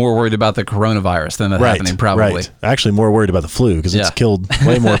be more worried about the coronavirus than that happening, probably. Right. Actually, more worried about the flu because it's killed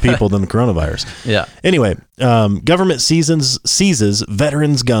way more people than the coronavirus. Yeah. Anyway, government seizes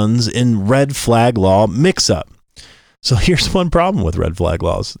veterans' guns in red flag law mix-up. So here's one problem with red flag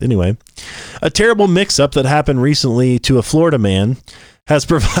laws. Anyway, a terrible mix-up that happened recently to a Florida man has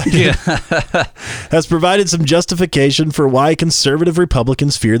provided some justification for why conservative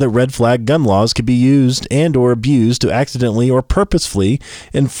Republicans fear that red flag gun laws could be used and or abused to accidentally or purposefully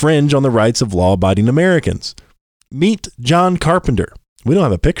infringe on the rights of law-abiding Americans. Meet John Carpenter. We don't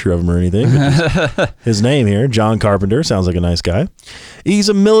have a picture of him or anything. His name here, John Carpenter, sounds like a nice guy. He's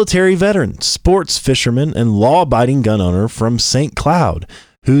a military veteran, sports fisherman, and law-abiding gun owner from St. Cloud,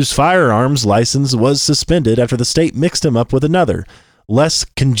 whose firearms license was suspended after the state mixed him up with another, less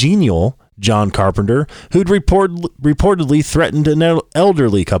congenial John Carpenter, who'd reportedly threatened an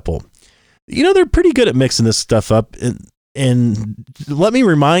elderly couple. You know, they're pretty good at mixing this stuff up. And let me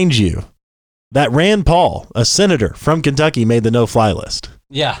remind you that Rand Paul, a senator from Kentucky, made the no-fly list.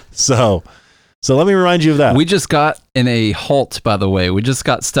 Yeah. So let me remind you of that. We just got in a halt, by the way. We just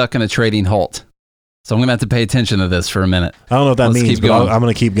got stuck in a trading halt. So I'm going to have to pay attention to this for a minute. I don't know what that means, but I'm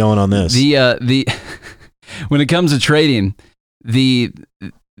going to keep going on this. When it comes to trading, the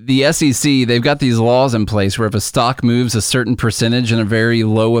SEC, they've got these laws in place where if a stock moves a certain percentage in a very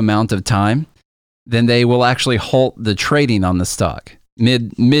low amount of time, then they will actually halt the trading on the stock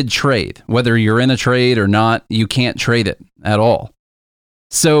mid-trade. Whether you're in a trade or not, you can't trade it at all.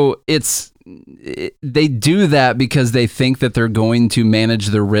 So they do that because they think that they're going to manage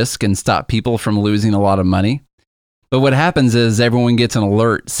the risk and stop people from losing a lot of money. But what happens is everyone gets an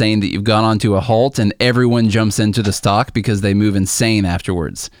alert saying that you've gone onto a halt, and everyone jumps into the stock because they move insane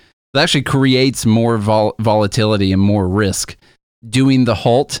afterwards. It actually creates more volatility and more risk doing the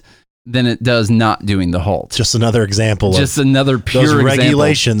halt than it does not doing the halt. Just another example. Just another pure those example.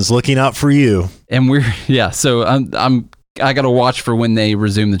 Regulations looking out for you. And so I got to watch for when they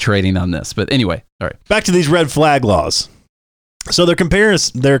resume the trading on this. But anyway, all right. Back to these red flag laws. So they're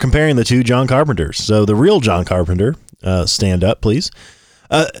comparing the two John Carpenters. So the real John Carpenter, stand up, please.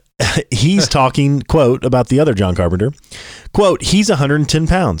 He's talking, quote, about the other John Carpenter. Quote, he's 110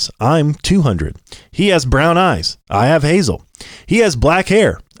 pounds. I'm 200. He has brown eyes. I have hazel. He has black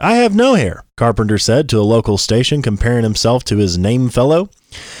hair. I have no hair, Carpenter said to a local station, comparing himself to his name fellow.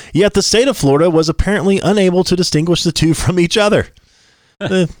 Yet the state of Florida was apparently unable to distinguish the two from each other.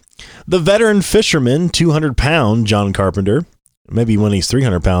 The veteran fisherman, 200-pound John Carpenter, maybe when he's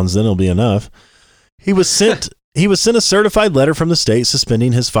 300 pounds, then it'll be enough. He was sent a certified letter from the state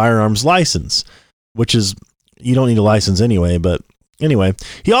suspending his firearms license, which is, you don't need a license anyway, but anyway.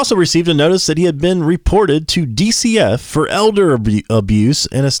 He also received a notice that he had been reported to DCF for elder abuse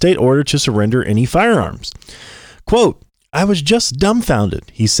and a state order to surrender any firearms. Quote, I was just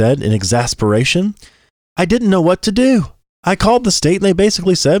dumbfounded, he said in exasperation. I didn't know what to do. I called the state and they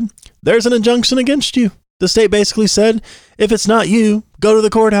basically said, there's an injunction against you. The state basically said, if it's not you, go to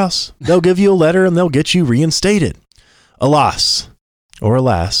the courthouse. They'll give you a letter and they'll get you reinstated. Alas, or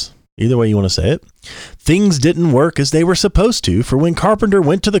alas, either way you want to say it, things didn't work as they were supposed to, for when Carpenter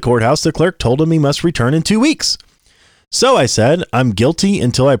went to the courthouse, the clerk told him he must return in 2 weeks. So I said, I'm guilty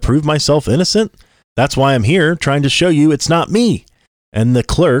until I prove myself innocent. That's why I'm here, trying to show you it's not me. And the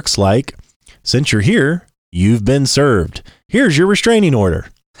clerk's like, since you're here, you've been served. Here's your restraining order.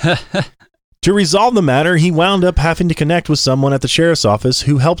 To resolve the matter, he wound up having to connect with someone at the sheriff's office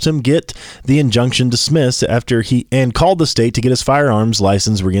who helped him get the injunction dismissed and called the state to get his firearms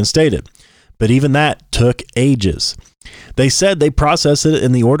license reinstated. But even that took ages. They said they processed it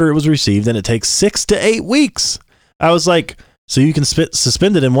in the order it was received, and it takes 6 to 8 weeks. I was like, so you can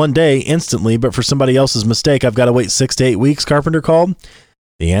suspend it in 1 day instantly, but for somebody else's mistake, I've got to wait 6 to 8 weeks, Carpenter called?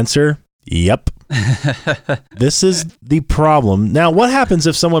 The answer, yep. This is the problem. Now, what happens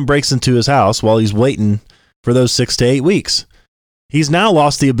if someone breaks into his house while he's waiting for those 6 to 8 weeks? He's now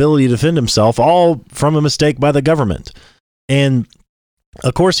lost the ability to defend himself, all from a mistake by the government. And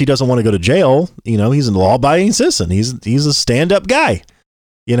of course, he doesn't want to go to jail. You know, he's a law-abiding citizen. He's a stand-up guy,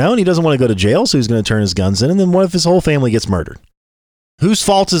 you know, and he doesn't want to go to jail, so he's going to turn his guns in. And then what if his whole family gets murdered? Whose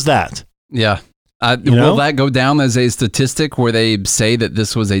fault is that? Yeah. Will that go down as a statistic where they say that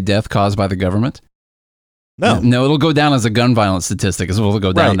this was a death caused by the government? No, it'll go down as a gun violence statistic is what it'll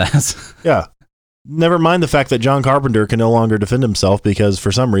go down as. Yeah. Never mind the fact that John Carpenter can no longer defend himself because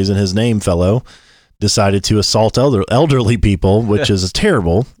for some reason his name fellow decided to assault elderly people, which is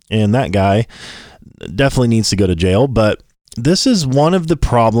terrible. And that guy definitely needs to go to jail. But this is one of the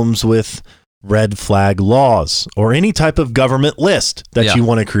problems with red flag laws or any type of government list that you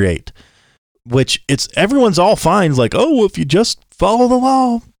want to create. Which everyone's all fine, like, oh, if you just follow the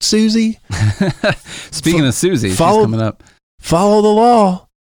law, Susie. Speaking of Susie, she's coming up. Follow the law.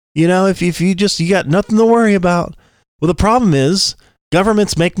 You know, if you got nothing to worry about. Well, the problem is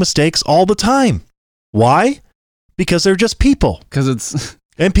governments make mistakes all the time. Why? Because they're just people.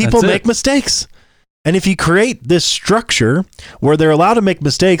 And people make mistakes. And if you create this structure where they're allowed to make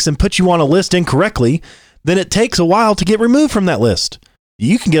mistakes and put you on a list incorrectly, then it takes a while to get removed from that list.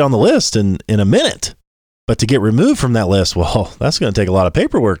 You can get on the list in a minute, but to get removed from that list, well, that's going to take a lot of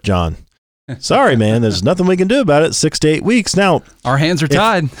paperwork, John. Sorry, man. There's nothing we can do about it. 6 to 8 weeks. Now, our hands are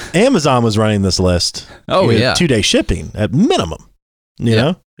tied. Amazon was running this list. 2-day shipping at minimum. You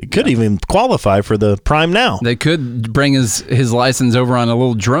know, It could even qualify for the Prime Now. They could bring his license over on a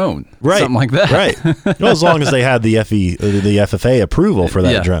little drone, right? Something like that, right? Well, as long as they had the FFA approval for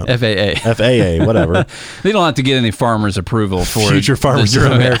that drone, FAA, whatever. They don't have to get any farmers' approval for Future Farmers of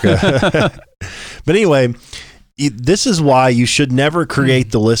America. But anyway, this is why you should never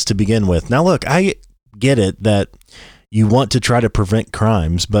create the list to begin with. Now, look, I get it that you want to try to prevent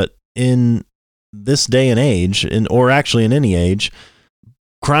crimes, but in this day and age, or actually in any age,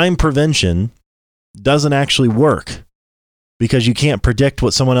 crime prevention doesn't actually work because you can't predict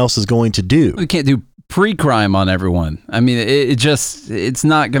what someone else is going to do. We can't do pre-crime on everyone. I mean, it's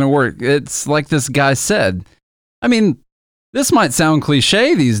not going to work. It's like this guy said. I mean, this might sound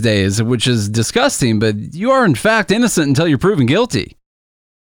cliche these days, which is disgusting, but you are in fact innocent until you're proven guilty.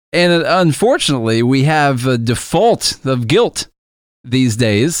 And unfortunately, we have a default of guilt these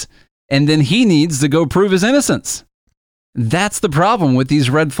days, and then he needs to go prove his innocence. That's the problem with these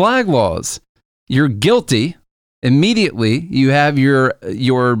red flag laws. You're guilty. Immediately, you have your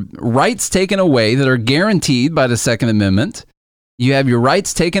rights taken away that are guaranteed by the Second Amendment. You have your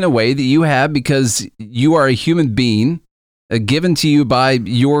rights taken away that you have because you are a human being given to you by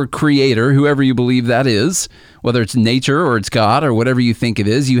your creator, whoever you believe that is, whether it's nature or it's God or whatever you think it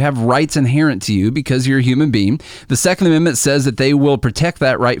is. You have rights inherent to you because you're a human being. The Second Amendment says that they will protect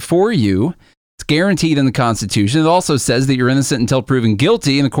that right for you. It's guaranteed in the Constitution. It also says that you're innocent until proven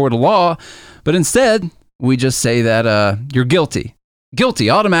guilty in a court of law. But instead, we just say that you're guilty. Guilty,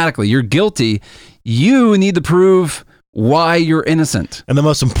 automatically. You're guilty. You need to prove why you're innocent. And the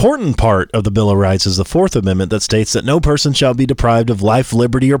most important part of the Bill of Rights is the Fourth Amendment that states that no person shall be deprived of life,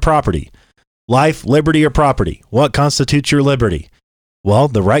 liberty, or property. Life, liberty, or property. What constitutes your liberty? Well,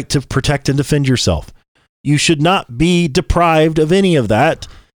 the right to protect and defend yourself. You should not be deprived of any of that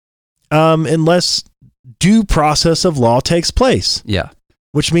unless due process of law takes place. Yeah.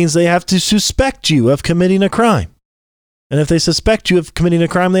 Which means they have to suspect you of committing a crime. And if they suspect you of committing a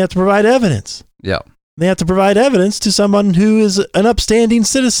crime, they have to provide evidence. Yeah. They have to provide evidence to someone who is an upstanding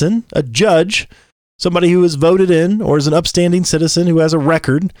citizen, a judge, somebody who is voted in, or is an upstanding citizen who has a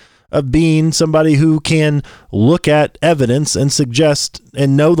record of being somebody who can look at evidence and suggest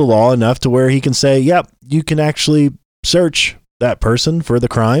and know the law enough to where he can say, yep, you can actually search that person for the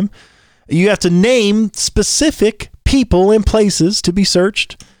crime. You have to name specific people and places to be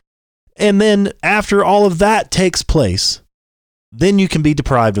searched. And then after all of that takes place, then you can be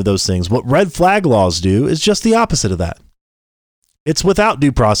deprived of those things. What red flag laws do is just the opposite of that. It's without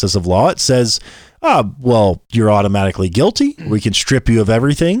due process of law. It says, well, you're automatically guilty. We can strip you of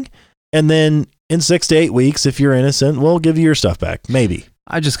everything. And then in 6 to 8 weeks, if you're innocent, we'll give you your stuff back. Maybe.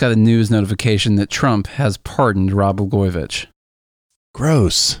 I just got a news notification that Trump has pardoned Rod Blagojevich.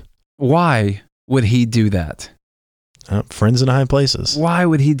 Gross. Why would he do that? Friends in high places. Why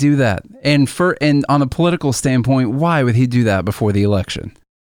would he do that? And on a political standpoint, why would he do that before the election?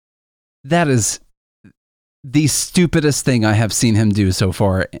 That is the stupidest thing I have seen him do so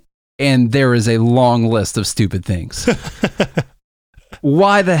far. And there is a long list of stupid things.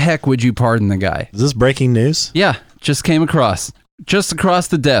 Why the heck would you pardon the guy? Is this breaking news? Yeah, just came across. Just across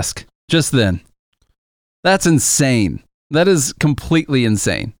the desk. Just then. That's insane. That is completely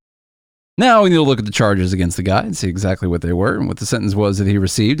insane. Now we need to look at the charges against the guy and see exactly what they were and what the sentence was that he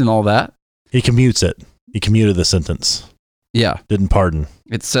received and all that. He commutes it. He commuted the sentence. Yeah. Didn't pardon.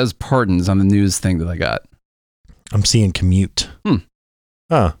 It says pardons on the news thing that I got. I'm seeing commute.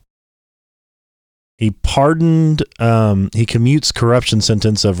 Huh. He pardoned, he commutes corruption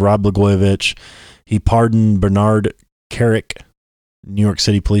sentence of Rod Blagojevich. He pardoned Bernard Kerik, New York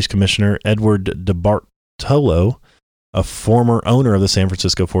City Police Commissioner, Edward DeBartolo, a former owner of the San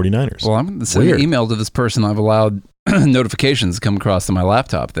Francisco 49ers. Well, I'm going to send an email to this person. I've allowed notifications to come across to my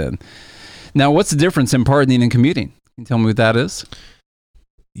laptop then. Now, what's the difference in pardoning and commuting? Can you tell me what that is?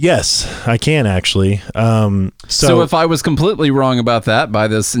 Yes, I can actually. So if I was completely wrong about that by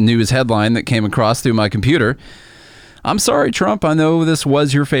this news headline that came across through my computer, I'm sorry, Trump. I know this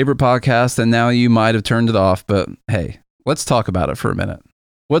was your favorite podcast and now you might have turned it off, but hey, let's talk about it for a minute.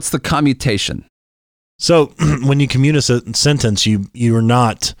 What's the commutation? So when you commute a sentence, you're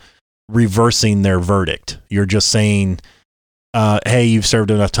not reversing their verdict. You're just saying, hey, you've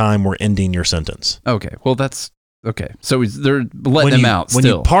served enough time. We're ending your sentence. Okay. Well, that's okay. So they're letting him out still.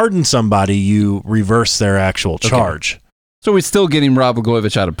 When you pardon somebody, you reverse their actual charge. Okay. So he's still getting Rod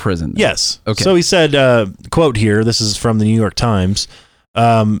Blagojevich out of prison then? Yes. Okay. So he said, quote here, this is from the New York Times,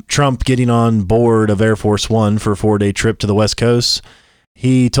 Trump getting on board of Air Force One for a 4-day trip to the West Coast.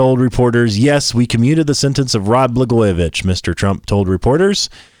 He told reporters, yes, we commuted the sentence of Rod Blagojevich, Mr. Trump told reporters.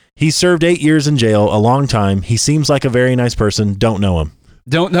 He served 8 years in jail, a long time. He seems like a very nice person. Don't know him.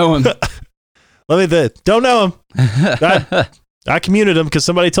 Don't know him. Don't know him. I commuted him because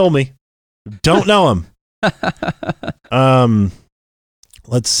somebody told me. Don't know him.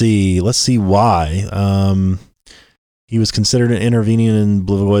 Let's see why. He was considered intervening in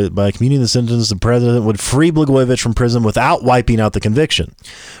Blagojevich by commuting the sentence. The president would free Blagojevich from prison without wiping out the conviction.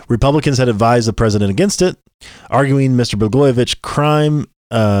 Republicans had advised the president against it, arguing Mr. Blagojevich's crime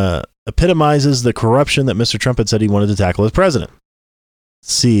epitomizes the corruption that Mr. Trump had said he wanted to tackle as president.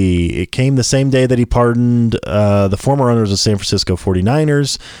 Let's see, it came the same day that he pardoned the former owners of San Francisco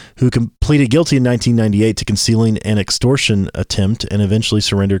 49ers, who pleaded guilty in 1998 to concealing an extortion attempt and eventually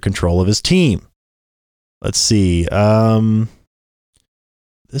surrendered control of his team. Let's see.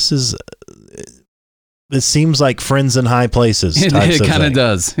 It seems like Friends in High Places. It kind of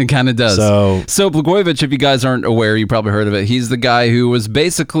does. It kind of does. So Blagojevich, if you guys aren't aware, you probably heard of it. He's the guy who was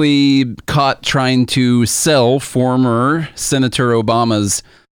basically caught trying to sell former Senator Obama's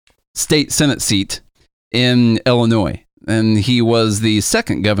state Senate seat in Illinois. And he was the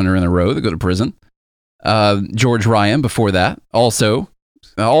second governor in a row to go to prison. George Ryan before that also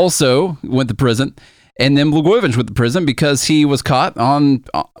went to prison. And then Blagojevich went to prison because he was caught on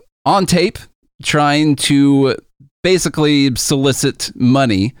tape trying to basically solicit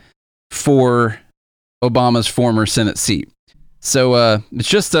money for Obama's former Senate seat. So it's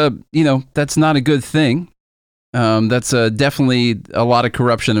just that's not a good thing. That's definitely a lot of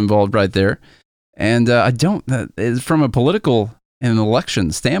corruption involved right there. And from a political and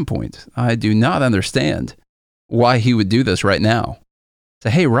election standpoint, I do not understand why he would do this right now. Say,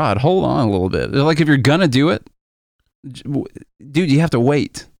 hey, Rod, hold on a little bit. Like, if you're going to do it, dude, you have to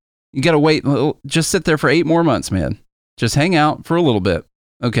wait. You got to wait. Just sit there for 8 more months, man. Just hang out for a little bit.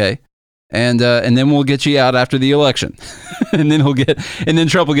 Okay. And then we'll get you out after the election. and then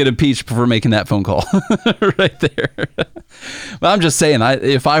Trump will get impeached for making that phone call right there. But I'm just saying,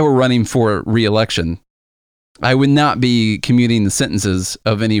 if I were running for re-election, I would not be commuting the sentences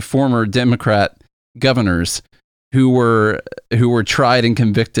of any former Democrat governors who were tried and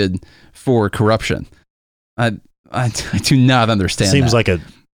convicted for corruption. I do not understand. Seems like a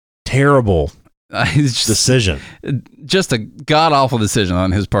terrible decision. Just a god-awful decision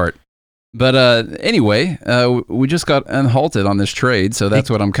on his part. But anyway, we just got unhalted on this trade, so that's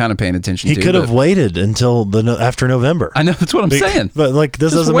what I'm kind of paying attention to. He could have waited until after November. I know, that's what I'm saying. But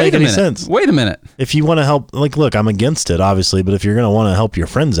this doesn't make any sense. Wait a minute. If you want to help, look, I'm against it, obviously, but if you're going to want to help your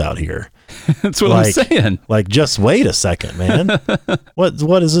friends out here, that's what I'm saying. Just wait a second, man.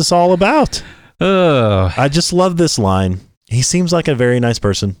 What is this all about? I just love this line. He seems like a very nice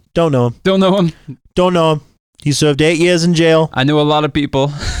person. Don't know him. Don't know him. He served 8 years in jail. I know a lot of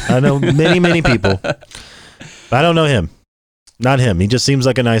people. I know many, many people. But I don't know him. Not him. He just seems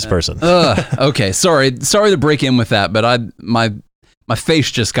like a nice person. Okay. Sorry to break in with that, but my face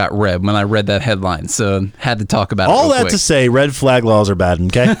just got red when I read that headline, so had to talk about it. All that to say, red flag laws are bad,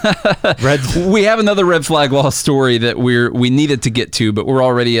 okay? We have another red flag law story that we needed to get to, but we're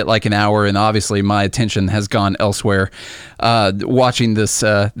already at like an hour, and obviously my attention has gone elsewhere. Watching this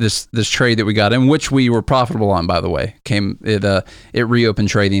trade that we got, in which we were profitable on, by the way, it reopened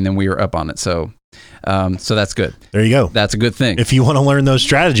trading and we were up on it. So that's good. There you go. That's a good thing. If you want to learn those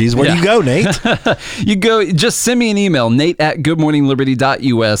strategies, where do you go, Nate? You go, just send me an email,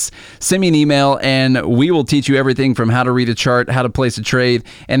 nate@goodmorningliberty.us. Send me an email and we will teach you everything from how to read a chart, how to place a trade,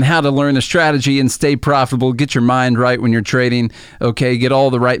 and how to learn a strategy and stay profitable. Get your mind right when you're trading. Okay. Get all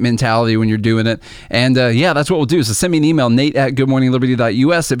the right mentality when you're doing it. And that's what we'll do. So send me an email,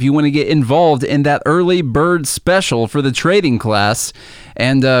 nate@goodmorningliberty.us, if you want to get involved in that early bird special for the trading class.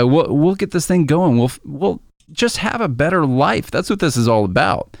 And we'll get this thing going. We'll just have a better life. That's what this is all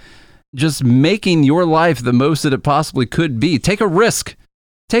about. Just making your life the most that it possibly could be. Take a risk.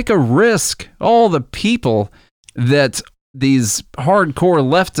 All the people that these hardcore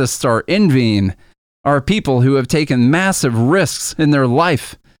leftists are envying are people who have taken massive risks in their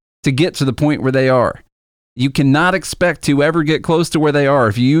life to get to the point where they are. You cannot expect to ever get close to where they are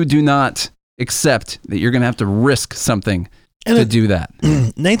if you do not accept that you're going to have to risk something to do that.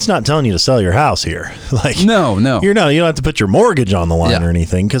 Nate's not telling you to sell your house here. No. You don't have to put your mortgage on the line or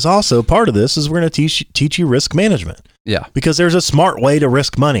anything, because also part of this is we're going to teach you risk management. Yeah. Because there's a smart way to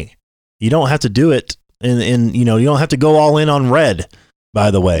risk money. You don't have to do it you don't have to go all in on red, by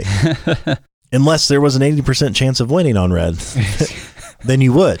the way. Unless there was an 80% chance of winning on red. Then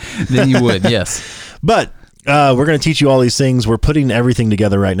you would. Yes. But we're going to teach you all these things. We're putting everything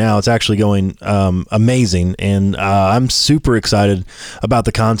together right now. It's actually going amazing, and I'm super excited about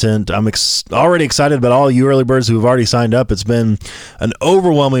the content. I'm already excited about all you early birds who have already signed up. It's been an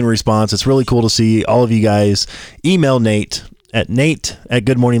overwhelming response. It's really cool to see all of you guys email Nate at Nate at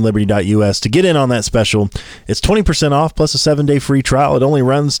goodmorningliberty.us to get in on that special. It's 20% off plus a 7-day free trial. It only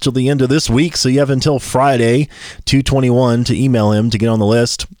runs till the end of this week, so you have until Friday, 2/21, to email him to get on the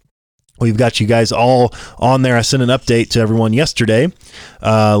list. We've got you guys all on there. I sent an update to everyone yesterday,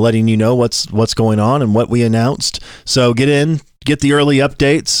 letting you know what's going on and what we announced. So get in, get the early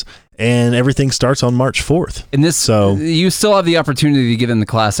updates, and everything starts on March 4th. And you still have the opportunity to get in the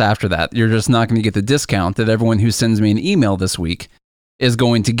class after that. You're just not going to get the discount that everyone who sends me an email this week is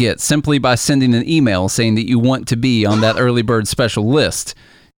going to get simply by sending an email saying that you want to be on that early bird special list.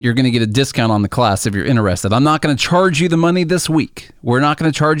 You're going to get a discount on the class if you're interested. I'm not going to charge you the money this week. We're not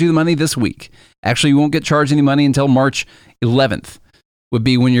going to charge you the money this week. Actually, you won't get charged any money until March 11th would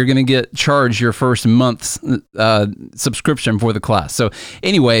be when you're going to get charged your first month's subscription for the class. So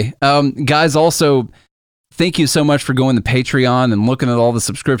anyway, guys, also, thank you so much for going to Patreon and looking at all the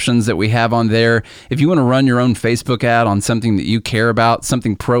subscriptions that we have on there. If you want to run your own Facebook ad on something that you care about,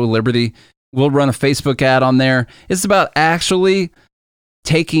 something pro-liberty, we'll run a Facebook ad on there. It's about actually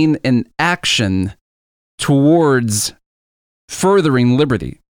taking an action towards furthering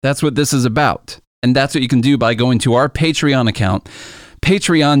liberty. That's what this is about. And that's what you can do by going to our Patreon account,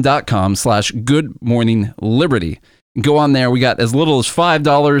 patreon.com/goodmorningliberty. Go on there. We got as little as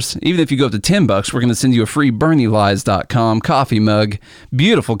 $5. Even if you go up to $10, we're going to send you a free BernieLies.com coffee mug,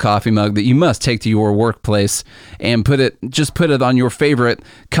 beautiful coffee mug that you must take to your workplace and put it on your favorite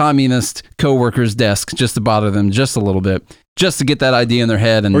communist coworker's desk just to bother them just a little bit, just to get that idea in their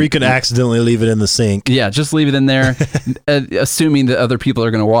head. Or you can accidentally leave it in the sink. Yeah, just leave it in there, assuming that other people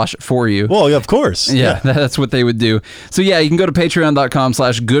are going to wash it for you. Well, of course. Yeah, that's what they would do. So yeah, you can go to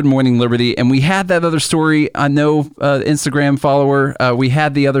patreon.com/goodmorningliberty. And we had that other story. I know, Instagram follower, we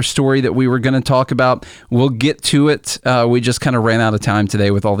had the other story that we were going to talk about. We'll get to it. We just kind of ran out of time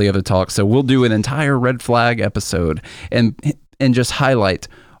today with all the other talk. So we'll do an entire red flag episode and just highlight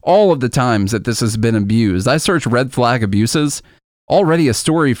all of the times that this has been abused. I searched red flag abuses, already a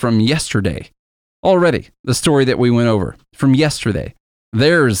story from yesterday. Already, the story that we went over from yesterday.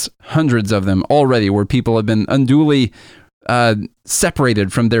 There's hundreds of them already where people have been unduly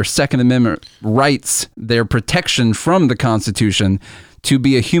separated from their Second Amendment rights, their protection from the Constitution to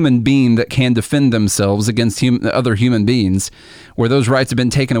be a human being that can defend themselves against other human beings, where those rights have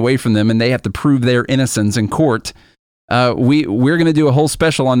been taken away from them and they have to prove their innocence in court. We're going to do a whole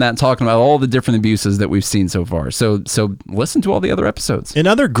special on that, talking about all the different abuses that we've seen so far. So listen to all the other episodes. In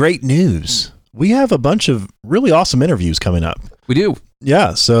other great news, we have a bunch of really awesome interviews coming up. We do.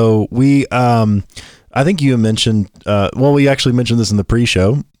 Yeah. So we, I think you mentioned, we actually mentioned this in the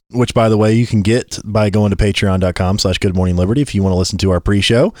pre-show, which, by the way, you can get by going to patreon.com/goodmorningliberty if you want to listen to our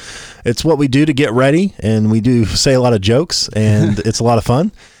pre-show. It's what we do to get ready, and we do say a lot of jokes, and it's a lot of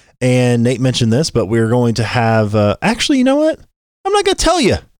fun. And Nate mentioned this, but we're going to have, actually, you know what? I'm not going to tell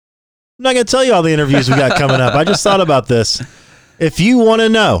you. I'm not going to tell you all the interviews we got coming up. I just thought about this. If you want to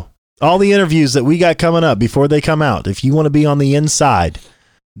know all the interviews that we got coming up before they come out, if you want to be on the inside,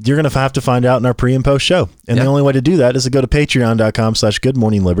 you're going to have to find out in our pre and post show. And the only way to do that is to go to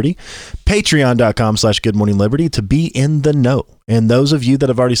patreon.com/goodmorningliberty, patreon.com/goodmorningliberty to be in the know. And those of you that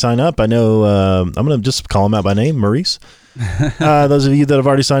have already signed up, I know, I'm going to just call him out by name, Maurice. Those of you that have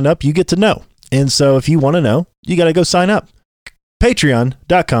already signed up, you get to know. And so if you want to know, you got to go sign up.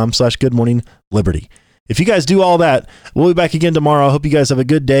 Patreon.com/goodmorningliberty. If you guys do all that, we'll be back again tomorrow. I hope you guys have a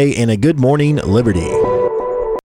good day and a good morning, Liberty.